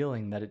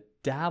revealing that it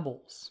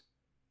dabbles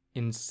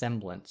in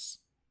semblance.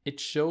 It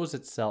shows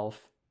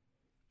itself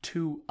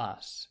to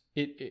us.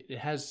 It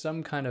has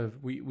some kind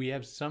of, we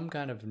have some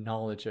kind of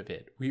knowledge of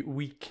it.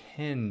 We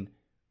can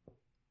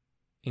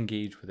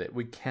engage with it.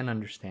 We can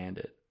understand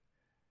it.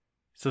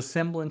 So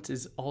semblance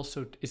is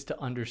to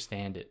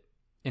understand it.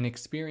 In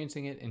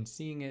experiencing it and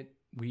seeing it,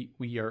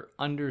 we are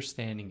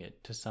understanding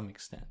it to some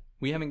extent.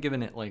 We haven't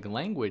given it like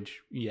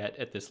language yet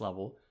at this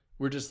level.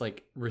 We're just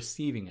like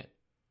receiving it.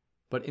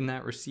 But in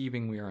that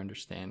receiving, we are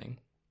understanding.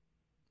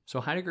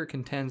 So Heidegger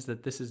contends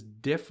that this is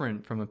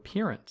different from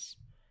appearance.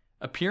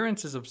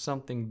 Appearance is of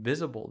something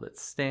visible that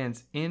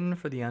stands in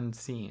for the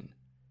unseen.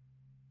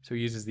 So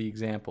he uses the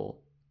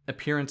example,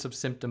 appearance of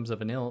symptoms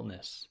of an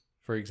illness,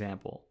 for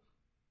example.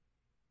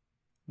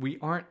 We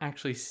aren't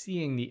actually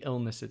seeing the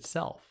illness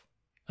itself.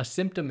 A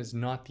symptom is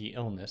not the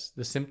illness.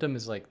 The symptom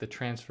is like the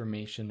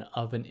transformation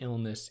of an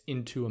illness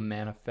into a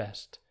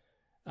manifest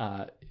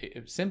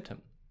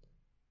symptom.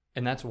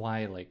 And that's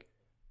why like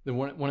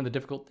one of the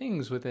difficult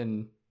things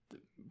within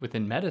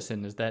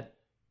medicine is that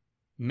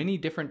many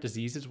different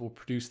diseases will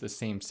produce the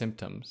same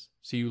symptoms.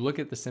 So you look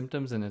at the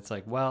symptoms and it's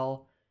like,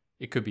 well,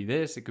 it could be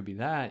this, it could be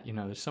that,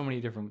 there's so many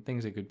different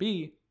things it could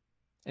be.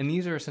 And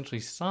these are essentially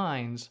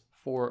signs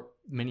for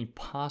many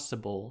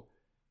possible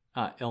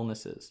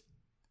illnesses.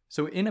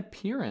 So in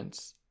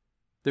appearance,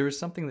 there is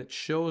something that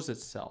shows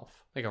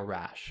itself, like a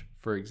rash,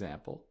 for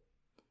example,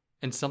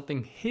 and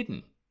something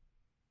hidden,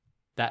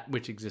 that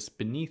which exists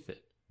beneath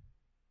it.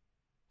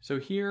 So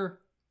here,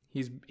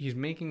 he's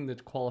making the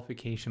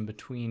qualification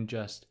between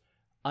just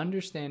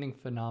understanding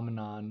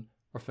phenomenon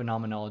or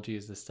phenomenology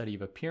as the study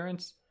of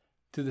appearance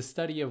to the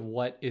study of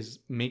what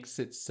makes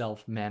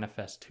itself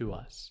manifest to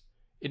us.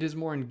 It is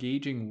more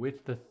engaging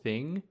with the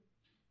thing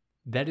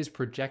that is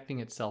projecting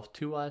itself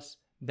to us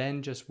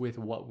than just with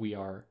what we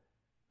are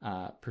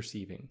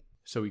perceiving.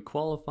 So he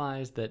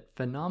qualifies that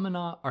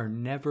phenomena are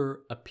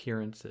never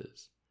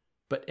appearances,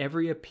 but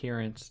every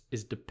appearance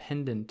is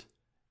dependent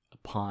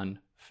upon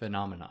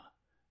phenomena.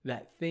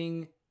 That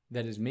thing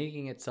that is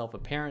making itself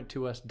apparent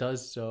to us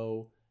does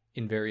so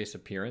in various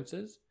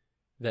appearances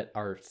that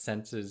our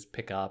senses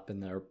pick up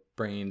and our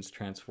brains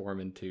transform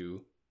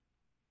into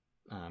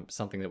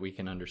something that we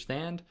can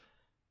understand.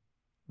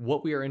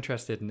 What we are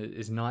interested in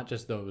is not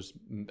just those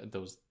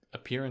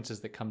appearances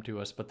that come to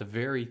us, but the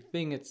very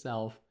thing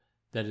itself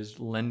that is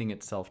lending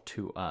itself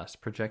to us,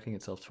 projecting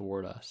itself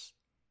toward us.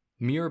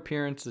 Mere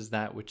appearance is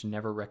that which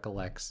never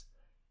recollects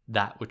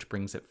that which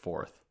brings it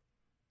forth.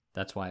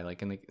 That's why,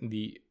 like in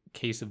the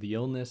case of the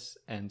illness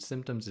and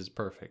symptoms is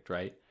perfect,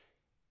 right?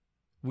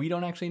 We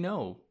don't actually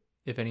know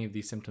if any of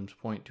these symptoms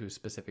point to a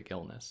specific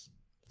illness.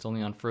 It's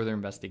only on further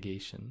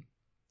investigation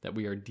that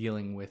we are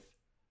dealing with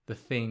the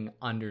thing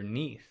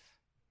underneath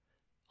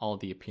all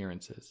the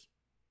appearances.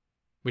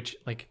 Which,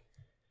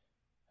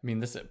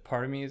 this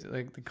part of me is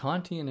like, the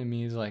Kantian in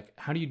me is like,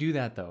 how do you do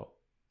that though?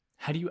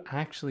 How do you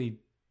actually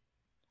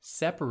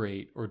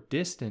separate or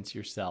distance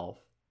yourself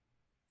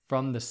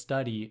from the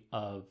study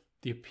of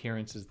the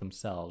appearances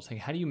themselves? Like,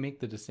 how do you make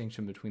the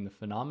distinction between the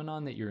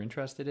phenomenon that you're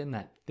interested in,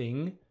 that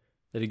thing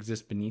that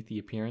exists beneath the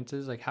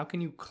appearances? Like, how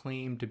can you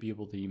claim to be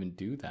able to even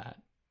do that?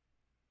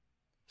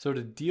 So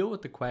to deal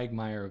with the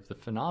quagmire of the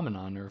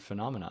phenomenon or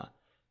phenomena,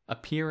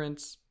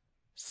 appearance,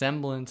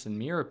 semblance, and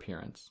mere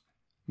appearance,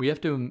 we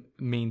have to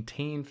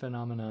maintain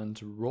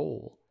phenomenon's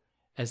role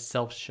as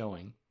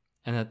self-showing,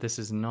 and that this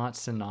is not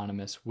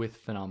synonymous with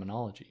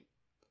phenomenology.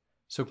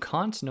 So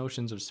Kant's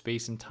notions of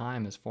space and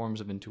time as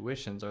forms of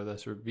intuitions are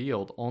thus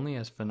revealed only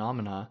as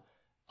phenomena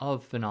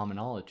of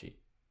phenomenology.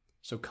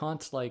 So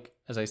Kant's like,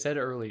 as I said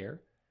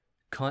earlier,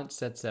 Kant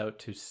sets out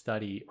to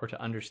study or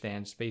to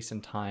understand space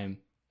and time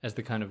as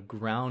the kind of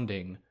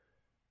grounding,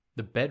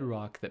 the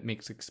bedrock that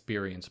makes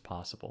experience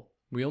possible.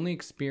 We only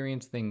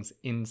experience things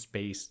in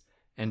space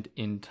and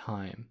in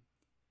time.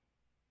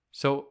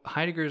 So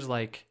Heidegger's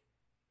like,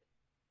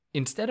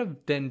 instead of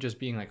then just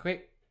being like,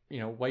 wait,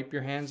 wipe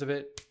your hands of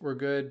it, we're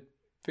good,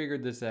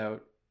 figured this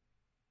out.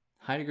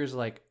 Heidegger's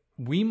like,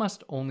 we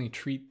must only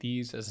treat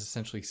these as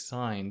essentially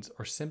signs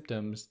or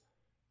symptoms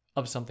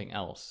of something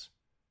else.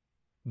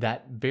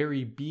 That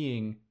very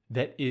being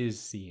that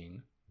is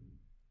seeing,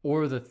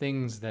 or the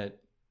things that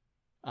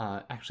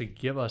actually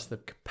give us the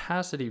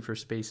capacity for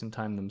space and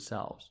time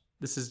themselves.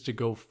 This is to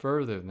go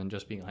further than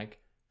just being like,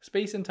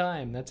 space and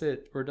time, that's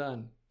it, we're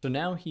done. So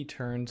now he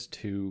turns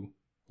to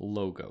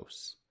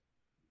logos.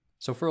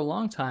 So for a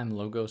long time,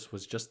 logos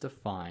was just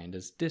defined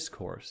as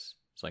discourse.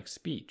 It's like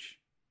speech.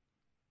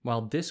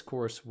 While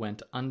discourse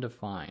went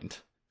undefined,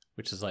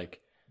 which is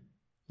like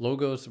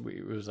Logos,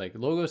 it was like,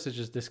 logos is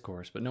just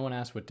discourse, but no one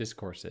asked what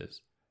discourse is.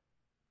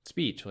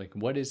 Speech, like,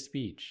 what is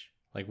speech?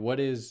 Like,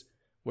 what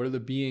are the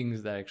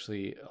beings that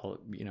actually,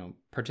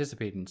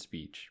 participate in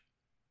speech?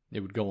 It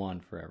would go on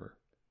forever.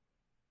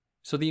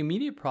 So the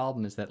immediate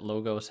problem is that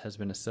logos has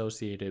been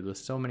associated with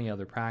so many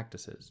other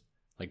practices,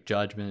 like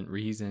judgment,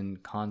 reason,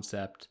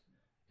 concept,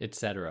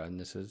 etc. And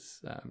this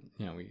is,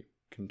 we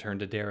can turn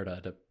to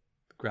Derrida to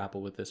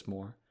grapple with this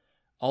more.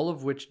 All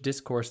of which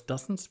discourse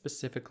doesn't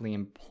specifically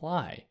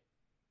imply.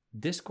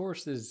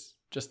 Discourse is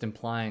just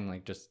implying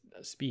like just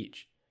a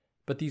speech.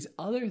 But these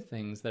other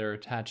things that are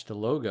attached to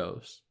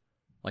logos,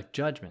 like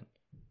judgment,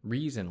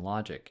 reason,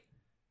 logic,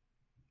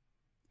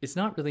 it's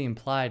not really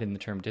implied in the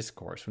term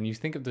discourse. When you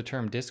think of the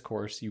term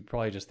discourse, you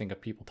probably just think of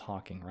people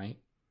talking, right?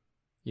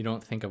 You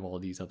don't think of all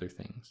these other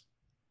things.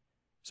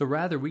 So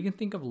rather, we can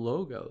think of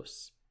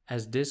logos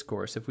as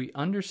discourse if we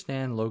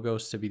understand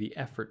logos to be the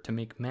effort to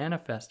make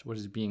manifest what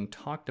is being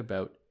talked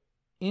about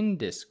in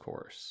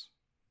discourse.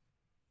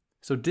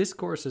 So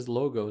discourse as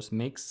logos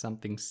makes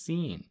something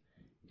seen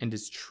and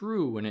is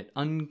true when it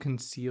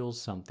unconceals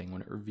something,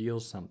 when it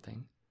reveals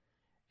something.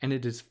 And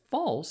it is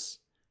false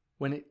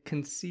when it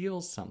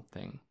conceals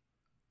something.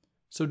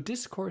 So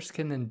discourse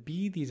can then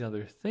be these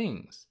other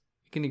things.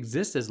 It can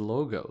exist as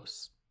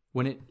logos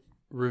when it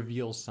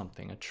reveals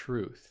something, a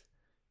truth.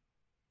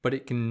 But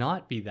it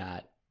cannot be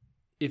that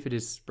if it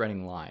is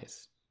spreading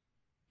lies,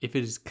 if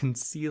it is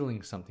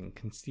concealing something,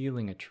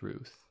 concealing a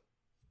truth.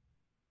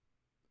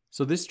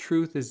 So this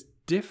truth is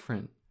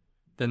different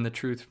than the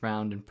truth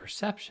found in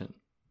perception,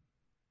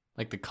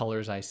 like the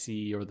colors I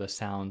see or the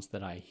sounds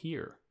that I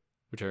hear,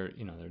 which are,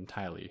 they're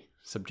entirely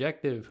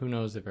subjective. Who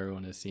knows if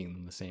everyone is seeing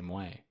them the same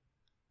way?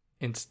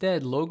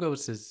 Instead,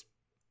 logos is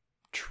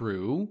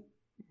true,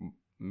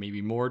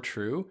 maybe more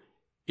true,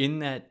 in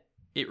that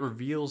it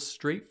reveals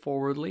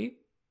straightforwardly.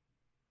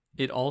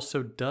 It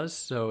also does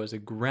so as a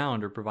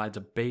ground or provides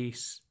a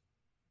base,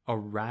 a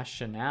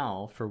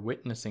rationale for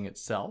witnessing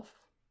itself.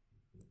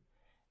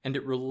 And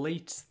it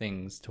relates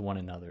things to one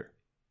another.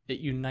 It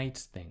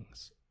unites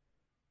things.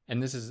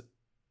 And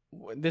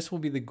this will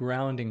be the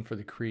grounding for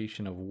the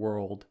creation of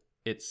world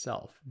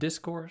itself.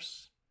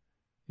 Discourse,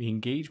 the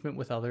engagement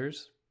with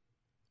others,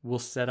 will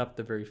set up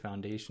the very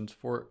foundations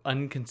for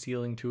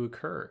unconcealing to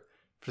occur,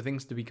 for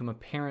things to become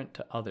apparent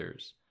to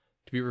others,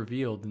 to be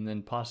revealed and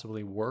then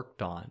possibly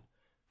worked on,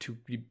 to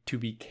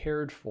be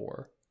cared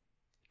for,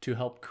 to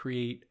help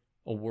create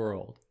a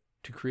world,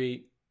 to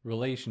create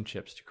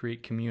relationships, to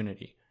create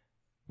community,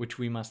 which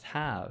we must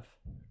have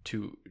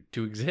to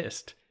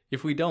exist.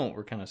 If we don't,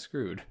 we're kind of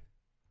screwed.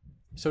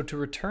 So to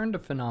return to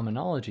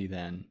phenomenology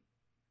then,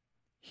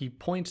 he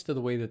points to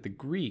the way that the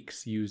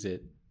Greeks use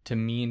it to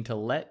mean to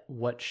let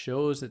what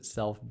shows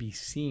itself be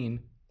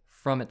seen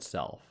from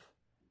itself,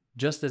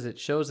 just as it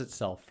shows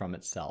itself from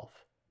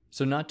itself.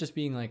 So not just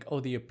being like, oh,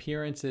 the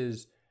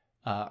appearances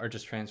are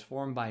just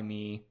transformed by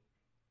me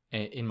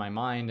in my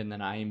mind, and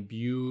then I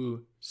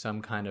imbue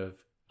some kind of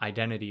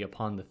identity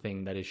upon the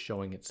thing that is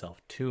showing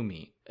itself to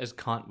me, as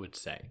Kant would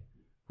say,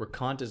 where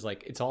Kant is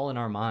like, it's all in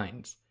our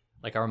minds.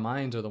 Like our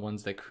minds are the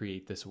ones that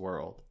create this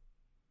world.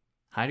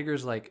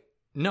 Heidegger's like,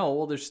 no,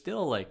 well, there's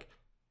still like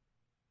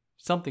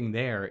something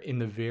there in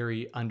the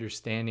very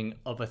understanding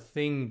of a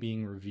thing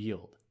being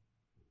revealed.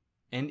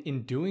 And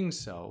in doing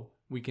so,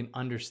 we can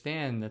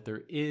understand that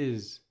there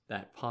is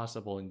that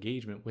possible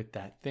engagement with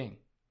that thing.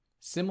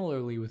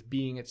 Similarly with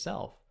being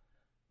itself.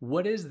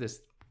 What is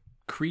this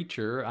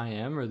creature I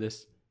am, or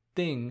this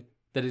thing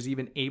that is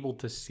even able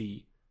to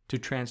see, to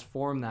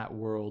transform that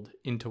world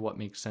into what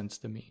makes sense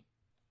to me?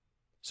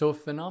 So if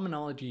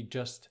phenomenology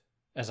just,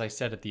 as I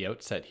said at the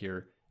outset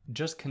here,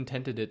 just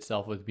contented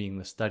itself with being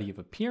the study of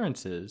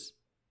appearances,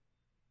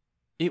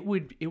 it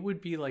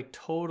would be like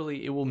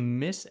totally, it will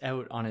miss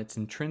out on its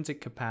intrinsic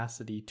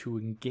capacity to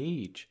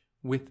engage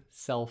with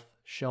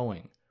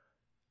self-showing.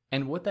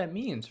 And what that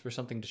means for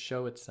something to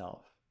show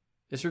itself.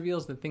 This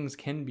reveals that things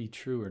can be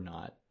true or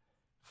not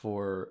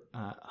for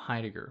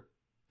Heidegger.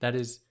 That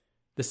is,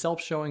 the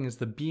self-showing is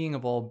the being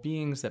of all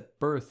beings that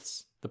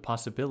births the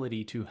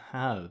possibility to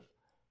have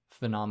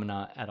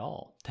phenomena at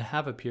all, to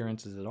have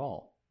appearances at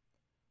all.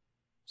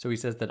 So he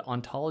says that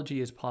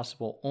ontology is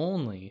possible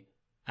only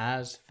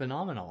as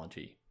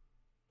phenomenology.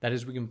 That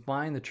is, we can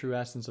find the true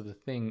essence of the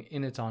thing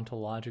in its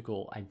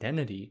ontological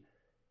identity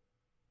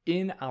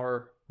in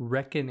our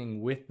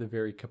reckoning with the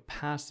very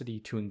capacity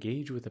to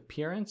engage with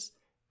appearance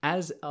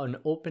as an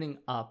opening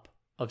up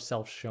of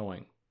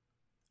self-showing,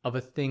 of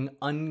a thing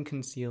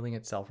unconcealing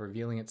itself,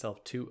 revealing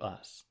itself to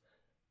us.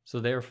 So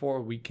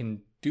therefore, we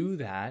can do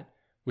that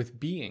with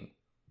being,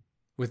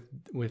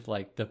 with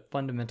like the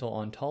fundamental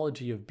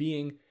ontology of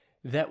being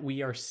that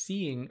we are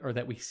seeing, or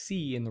that we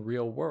see in the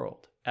real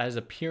world as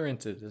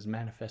appearances, as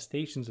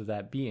manifestations of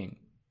that being.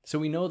 So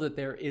we know that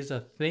there is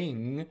a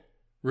thing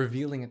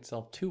revealing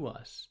itself to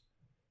us.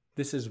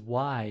 This is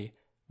why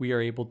we are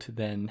able to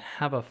then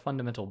have a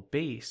fundamental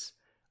base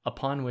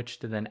upon which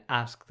to then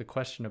ask the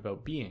question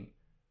about being.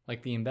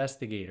 Like the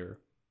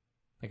investigator,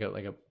 like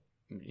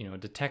a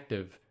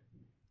detective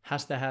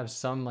has to have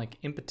some like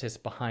impetus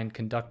behind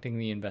conducting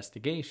the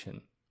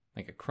investigation,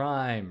 like a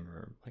crime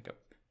or like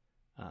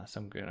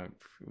some kind of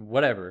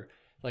whatever.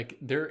 Like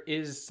there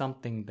is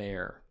something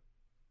there.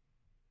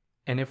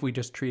 And if we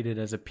just treat it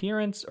as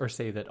appearance or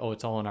say that, oh,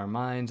 it's all in our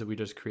minds and we're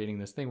just creating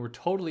this thing, we're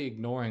totally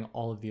ignoring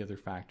all of the other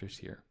factors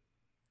here.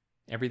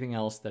 Everything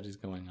else that is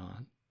going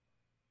on.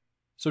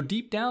 So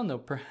deep down though,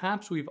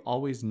 perhaps we've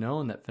always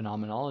known that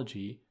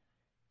phenomenology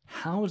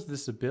housed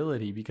this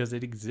ability because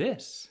it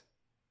exists.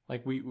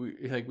 Like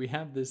we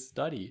have this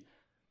study.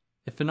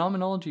 If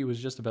phenomenology was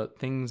just about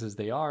things as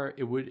they are,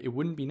 it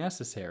wouldn't be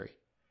necessary.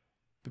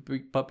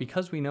 But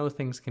because we know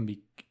things can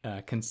be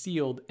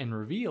concealed and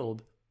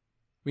revealed,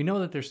 we know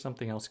that there's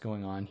something else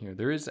going on here.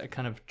 There is a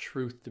kind of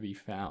truth to be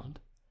found.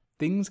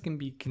 Things can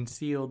be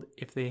concealed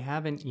if they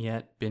haven't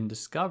yet been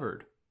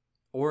discovered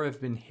or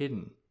have been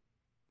hidden.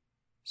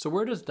 So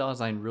where does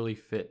Dasein really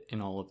fit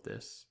in all of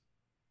this?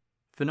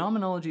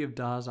 Phenomenology of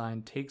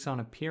Dasein takes on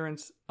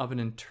appearance of an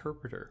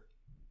interpreter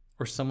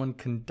or someone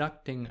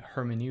conducting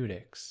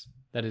hermeneutics,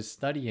 that is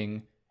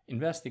studying,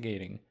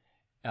 investigating,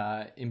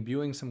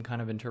 imbuing some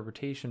kind of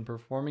interpretation,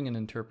 performing an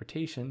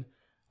interpretation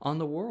on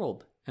the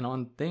world and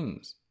on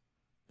things.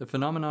 The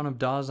phenomenon of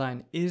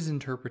Dasein is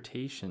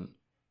interpretation,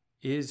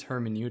 is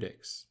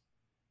hermeneutics.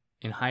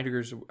 In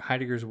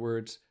Heidegger's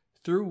words,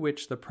 through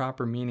which the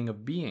proper meaning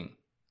of being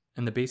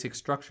and the basic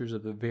structures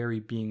of the very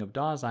being of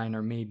Dasein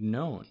are made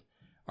known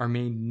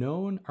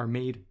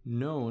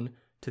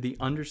to the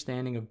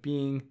understanding of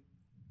being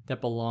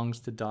that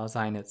belongs to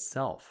Dasein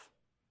itself.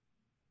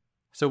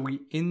 So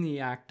in the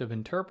act of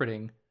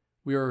interpreting,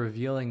 we are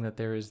revealing that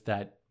there is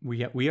that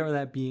we are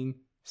that being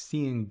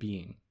seeing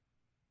being.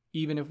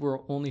 Even if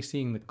we're only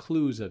seeing the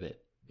clues of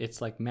it,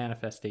 it's like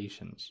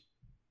manifestations.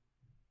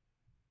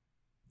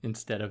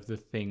 Instead of the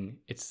thing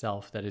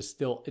itself that is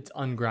still, it's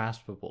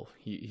ungraspable.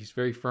 He's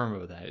very firm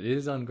about that. It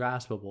is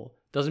ungraspable.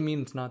 Doesn't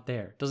mean it's not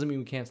there. Doesn't mean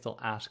we can't still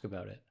ask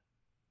about it.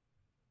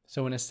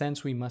 So in a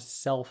sense, we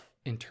must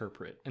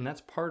self-interpret. And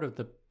that's part of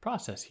the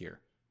process here.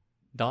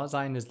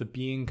 Dasein is the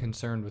being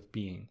concerned with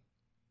being.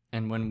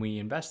 And when we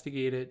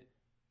investigate it,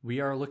 we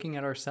are looking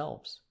at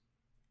ourselves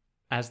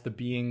as the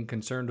being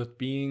concerned with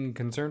being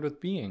concerned with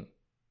being.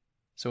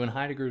 So in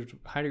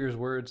Heidegger's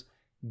words,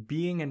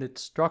 being and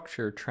its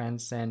structure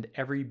transcend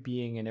every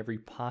being and every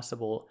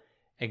possible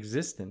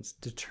existence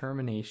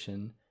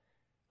determination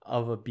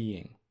of a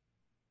being.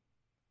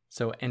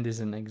 So, and is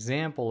an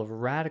example of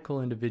radical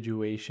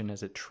individuation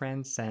as it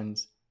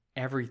transcends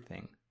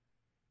everything.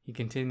 He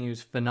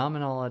continues,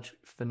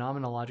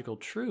 phenomenological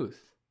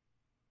truth,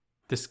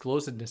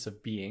 disclosedness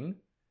of being,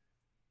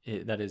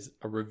 that is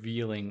a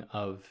revealing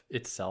of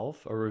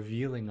itself, a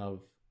revealing of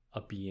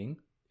a being,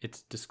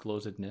 its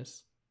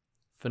disclosedness.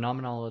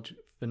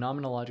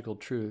 Phenomenological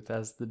truth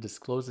as the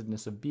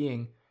disclosedness of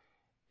being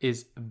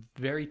is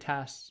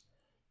veritas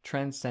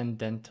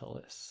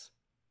transcendentalis,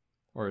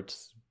 or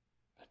it's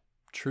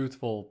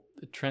truthful,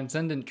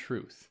 transcendent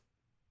truth.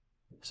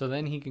 So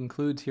then he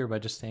concludes here by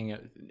just saying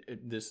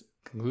this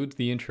concludes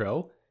the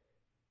intro,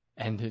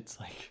 and it's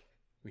like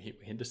we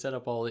had to set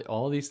up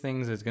all these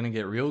things. It's going to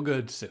get real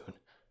good soon.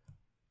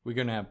 We're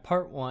going to have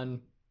part 1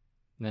 and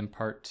then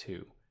part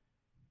 2.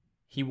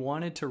 He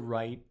wanted to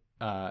write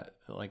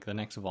like the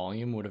next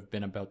volume would have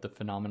been about the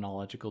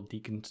phenomenological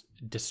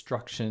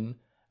destruction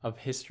of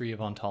history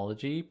of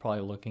ontology,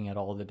 probably looking at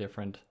all the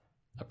different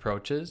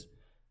approaches,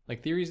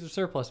 like theories of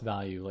surplus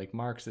value, like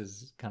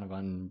Marx's kind of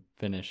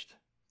unfinished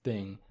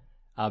thing,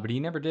 but he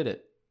never did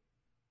it.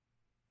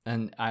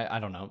 And I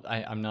don't know.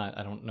 I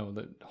don't know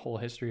the whole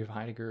history of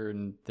Heidegger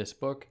in this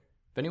book.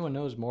 If anyone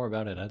knows more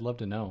about it, I'd love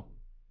to know.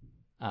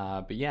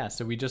 But yeah,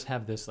 so we just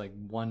have this like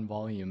one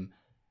volume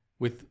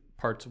with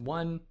parts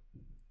 1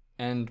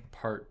 and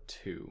part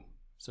 2.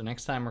 So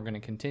next time we're going to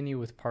continue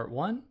with part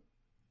 1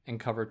 and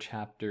cover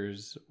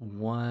chapters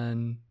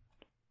 1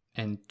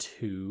 and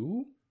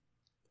 2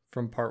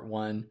 from part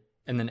 1.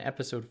 And then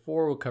episode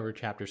 4 will cover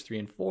chapters 3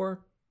 and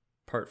 4.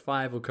 Part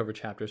 5 will cover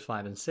chapters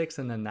 5 and 6.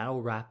 And then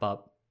that'll wrap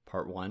up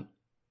part 1.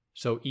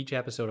 So each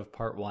episode of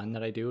part 1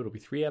 that I do, it'll be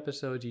 3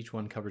 episodes. Each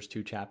one covers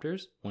 2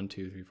 chapters. 1,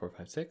 2, 3, 4,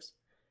 5, 6.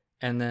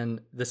 And then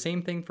the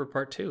same thing for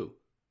part 2.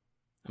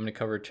 I'm going to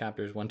cover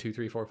chapters 1, 2,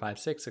 3, 4, 5,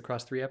 6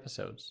 across 3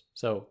 episodes.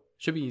 So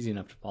should be easy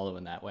enough to follow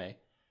in that way.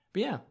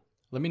 But yeah,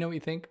 let me know what you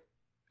think.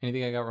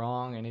 Anything I got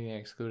wrong, anything I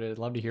excluded, I'd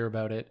love to hear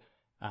about it.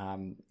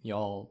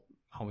 Y'all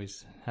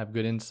always have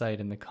good insight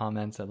in the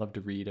comments. I'd love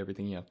to read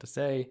everything you have to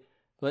say.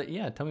 But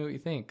yeah, tell me what you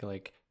think.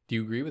 Like, do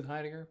you agree with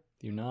Heidegger?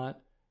 Do you not?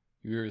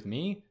 You agree with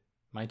me?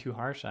 Am I too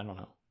harsh? I don't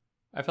know.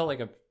 I felt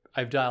like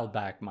I've dialed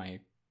back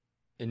my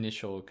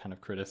initial kind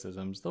of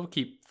criticisms. They'll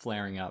keep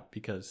flaring up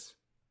because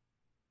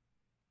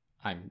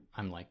I'm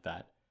like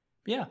that.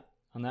 But yeah,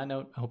 on that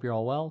note, I hope you're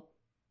all well.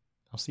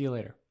 I'll see you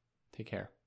later. Take care.